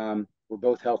 We're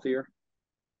both healthier.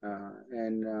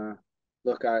 And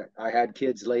look, I had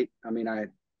kids late. I mean, I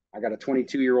got a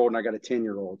 22-year-old and I got a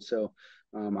 10-year-old. So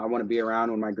I want to be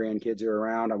around when my grandkids are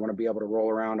around. I want to be able to roll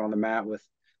around on the mat with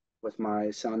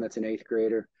my son that's an eighth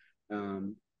grader.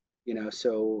 So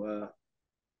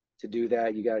to do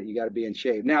that, you got to be in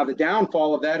shape. Now, the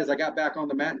downfall of that is I got back on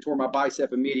the mat and tore my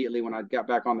bicep immediately when I got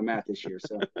back on the mat this year.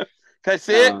 So, Can I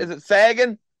see it? Is it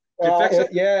sagging? Did you fix it?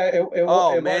 yeah,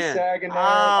 Oh it was man. sagging there.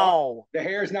 Ow. The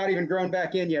hair's not even grown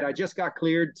back in yet. I just got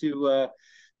cleared to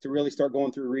really start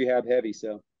going through rehab heavy.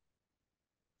 So,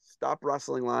 Stop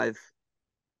wrestling live.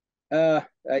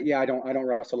 yeah, I don't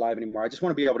wrestle live anymore. I just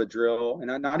want to be able to drill,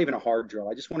 and not even a hard drill.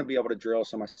 I just want to be able to drill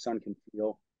so my son can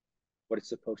feel what it's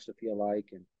supposed to feel like,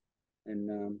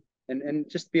 and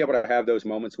just be able to have those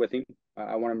moments with him.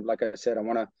 I want to, like I said, I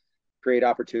want to create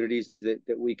opportunities that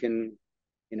we can,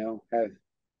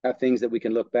 have things that we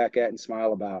can look back at and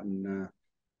smile about. And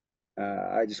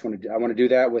I want to do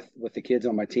that with the kids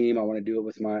on my team. I want to do it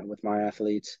with my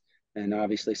athletes. And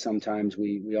obviously, sometimes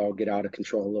we all get out of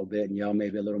control a little bit and yell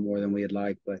maybe a little more than we'd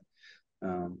like. But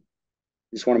um,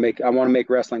 I want to make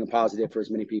wrestling a positive for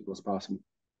as many people as possible.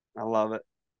 I love it.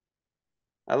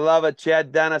 I love it,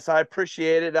 Chad Dennis. I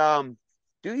appreciate it.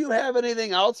 Do you have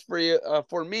anything else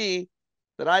for me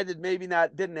that I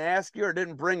didn't ask you or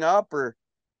didn't bring up, or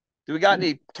do we got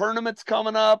any tournaments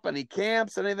coming up, any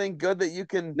camps, anything good that you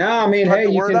can No, I mean, spread hey,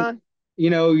 the you word can, on?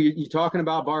 you're talking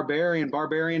about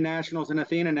Barbarian Nationals and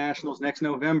Athena Nationals next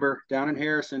November down in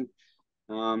Harrison.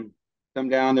 Um, Come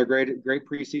down. They're great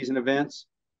preseason events.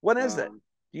 When is it? Um,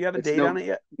 Do you have a it's date on no it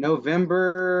yet?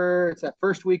 November. It's that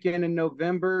first weekend in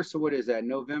November. So what is that?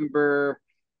 November.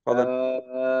 Hold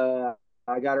on.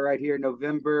 I got it right here.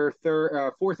 November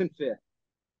 3rd, 4th and 5th.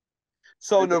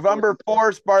 So November 4th November and 5th.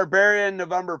 4th, Barbarian.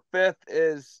 November 5th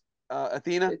is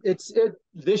Athena.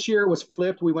 This year it was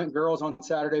flipped. We went girls on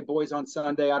Saturday, boys on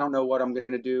Sunday. I don't know what I'm going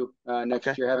to do Okay.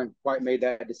 next year. I haven't quite made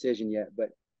that decision yet, but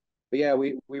yeah,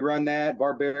 we run that.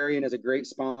 Barbarian is a great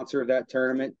sponsor of that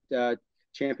tournament.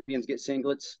 Champions get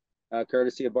singlets,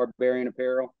 courtesy of Barbarian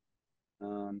Apparel.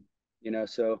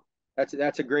 So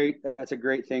that's a great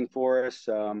thing for us.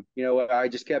 I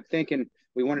just kept thinking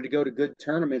we wanted to go to good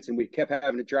tournaments, and we kept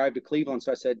having to drive to Cleveland.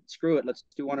 So I said, screw it, let's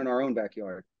do one in our own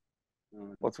backyard.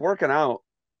 What's working out?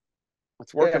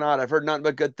 What's Yeah, working out? I've heard nothing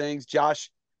but good things.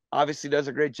 Josh obviously does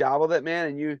a great job with it, man.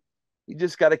 And you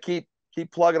just got to keep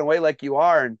plugging away like you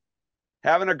are. And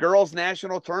having a girls'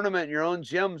 national tournament in your own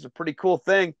gym is a pretty cool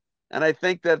thing. And I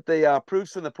think that the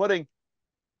proof's in the pudding.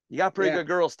 You got a pretty Yeah. good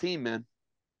girls' team, man.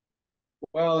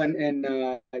 Well, look, and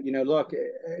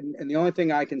the only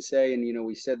thing I can say, and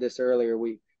we said this earlier,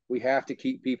 we have to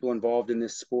keep people involved in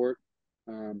this sport.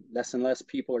 Less and less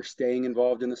people are staying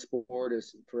involved in the sport.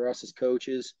 As for us as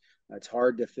coaches, it's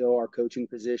hard to fill our coaching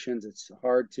positions. It's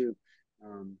hard to,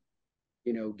 um,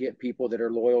 get people that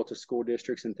are loyal to school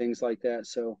districts and things like that.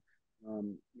 So,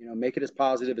 make it as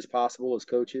positive as possible as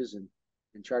coaches,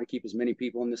 and try to keep as many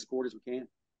people in this sport as we can.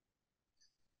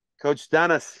 Coach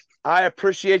Dennis, I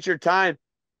appreciate your time.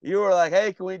 You were like,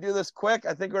 hey, can we do this quick?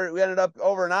 I think we ended up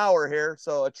over an hour here.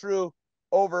 So a true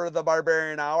over the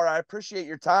Barbarian hour. I appreciate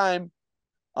your time.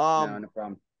 No, Um, no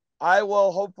problem. I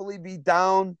will hopefully be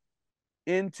down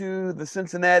into the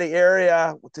Cincinnati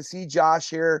area to see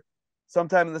Josh here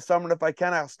sometime in the summer. And if I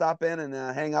can, I'll stop in and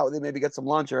hang out with you, maybe get some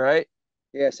lunch. All right.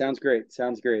 Yeah, sounds great.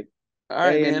 Sounds great. All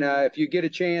right, Hey, and man. if you get a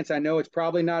chance, I know it's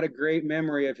probably not a great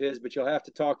memory of his, but you'll have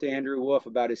to talk to Andrew Wolf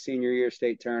about his senior year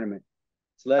state tournament.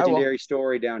 It's a I will. legendary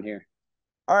story down here.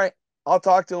 All right. I'll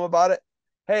talk to him about it.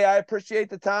 Hey, I appreciate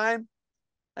the time.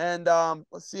 And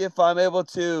let's see if I'm able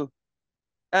to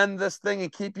end this thing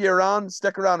and keep you around.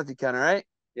 Stick around if you can. All right.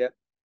 Yep.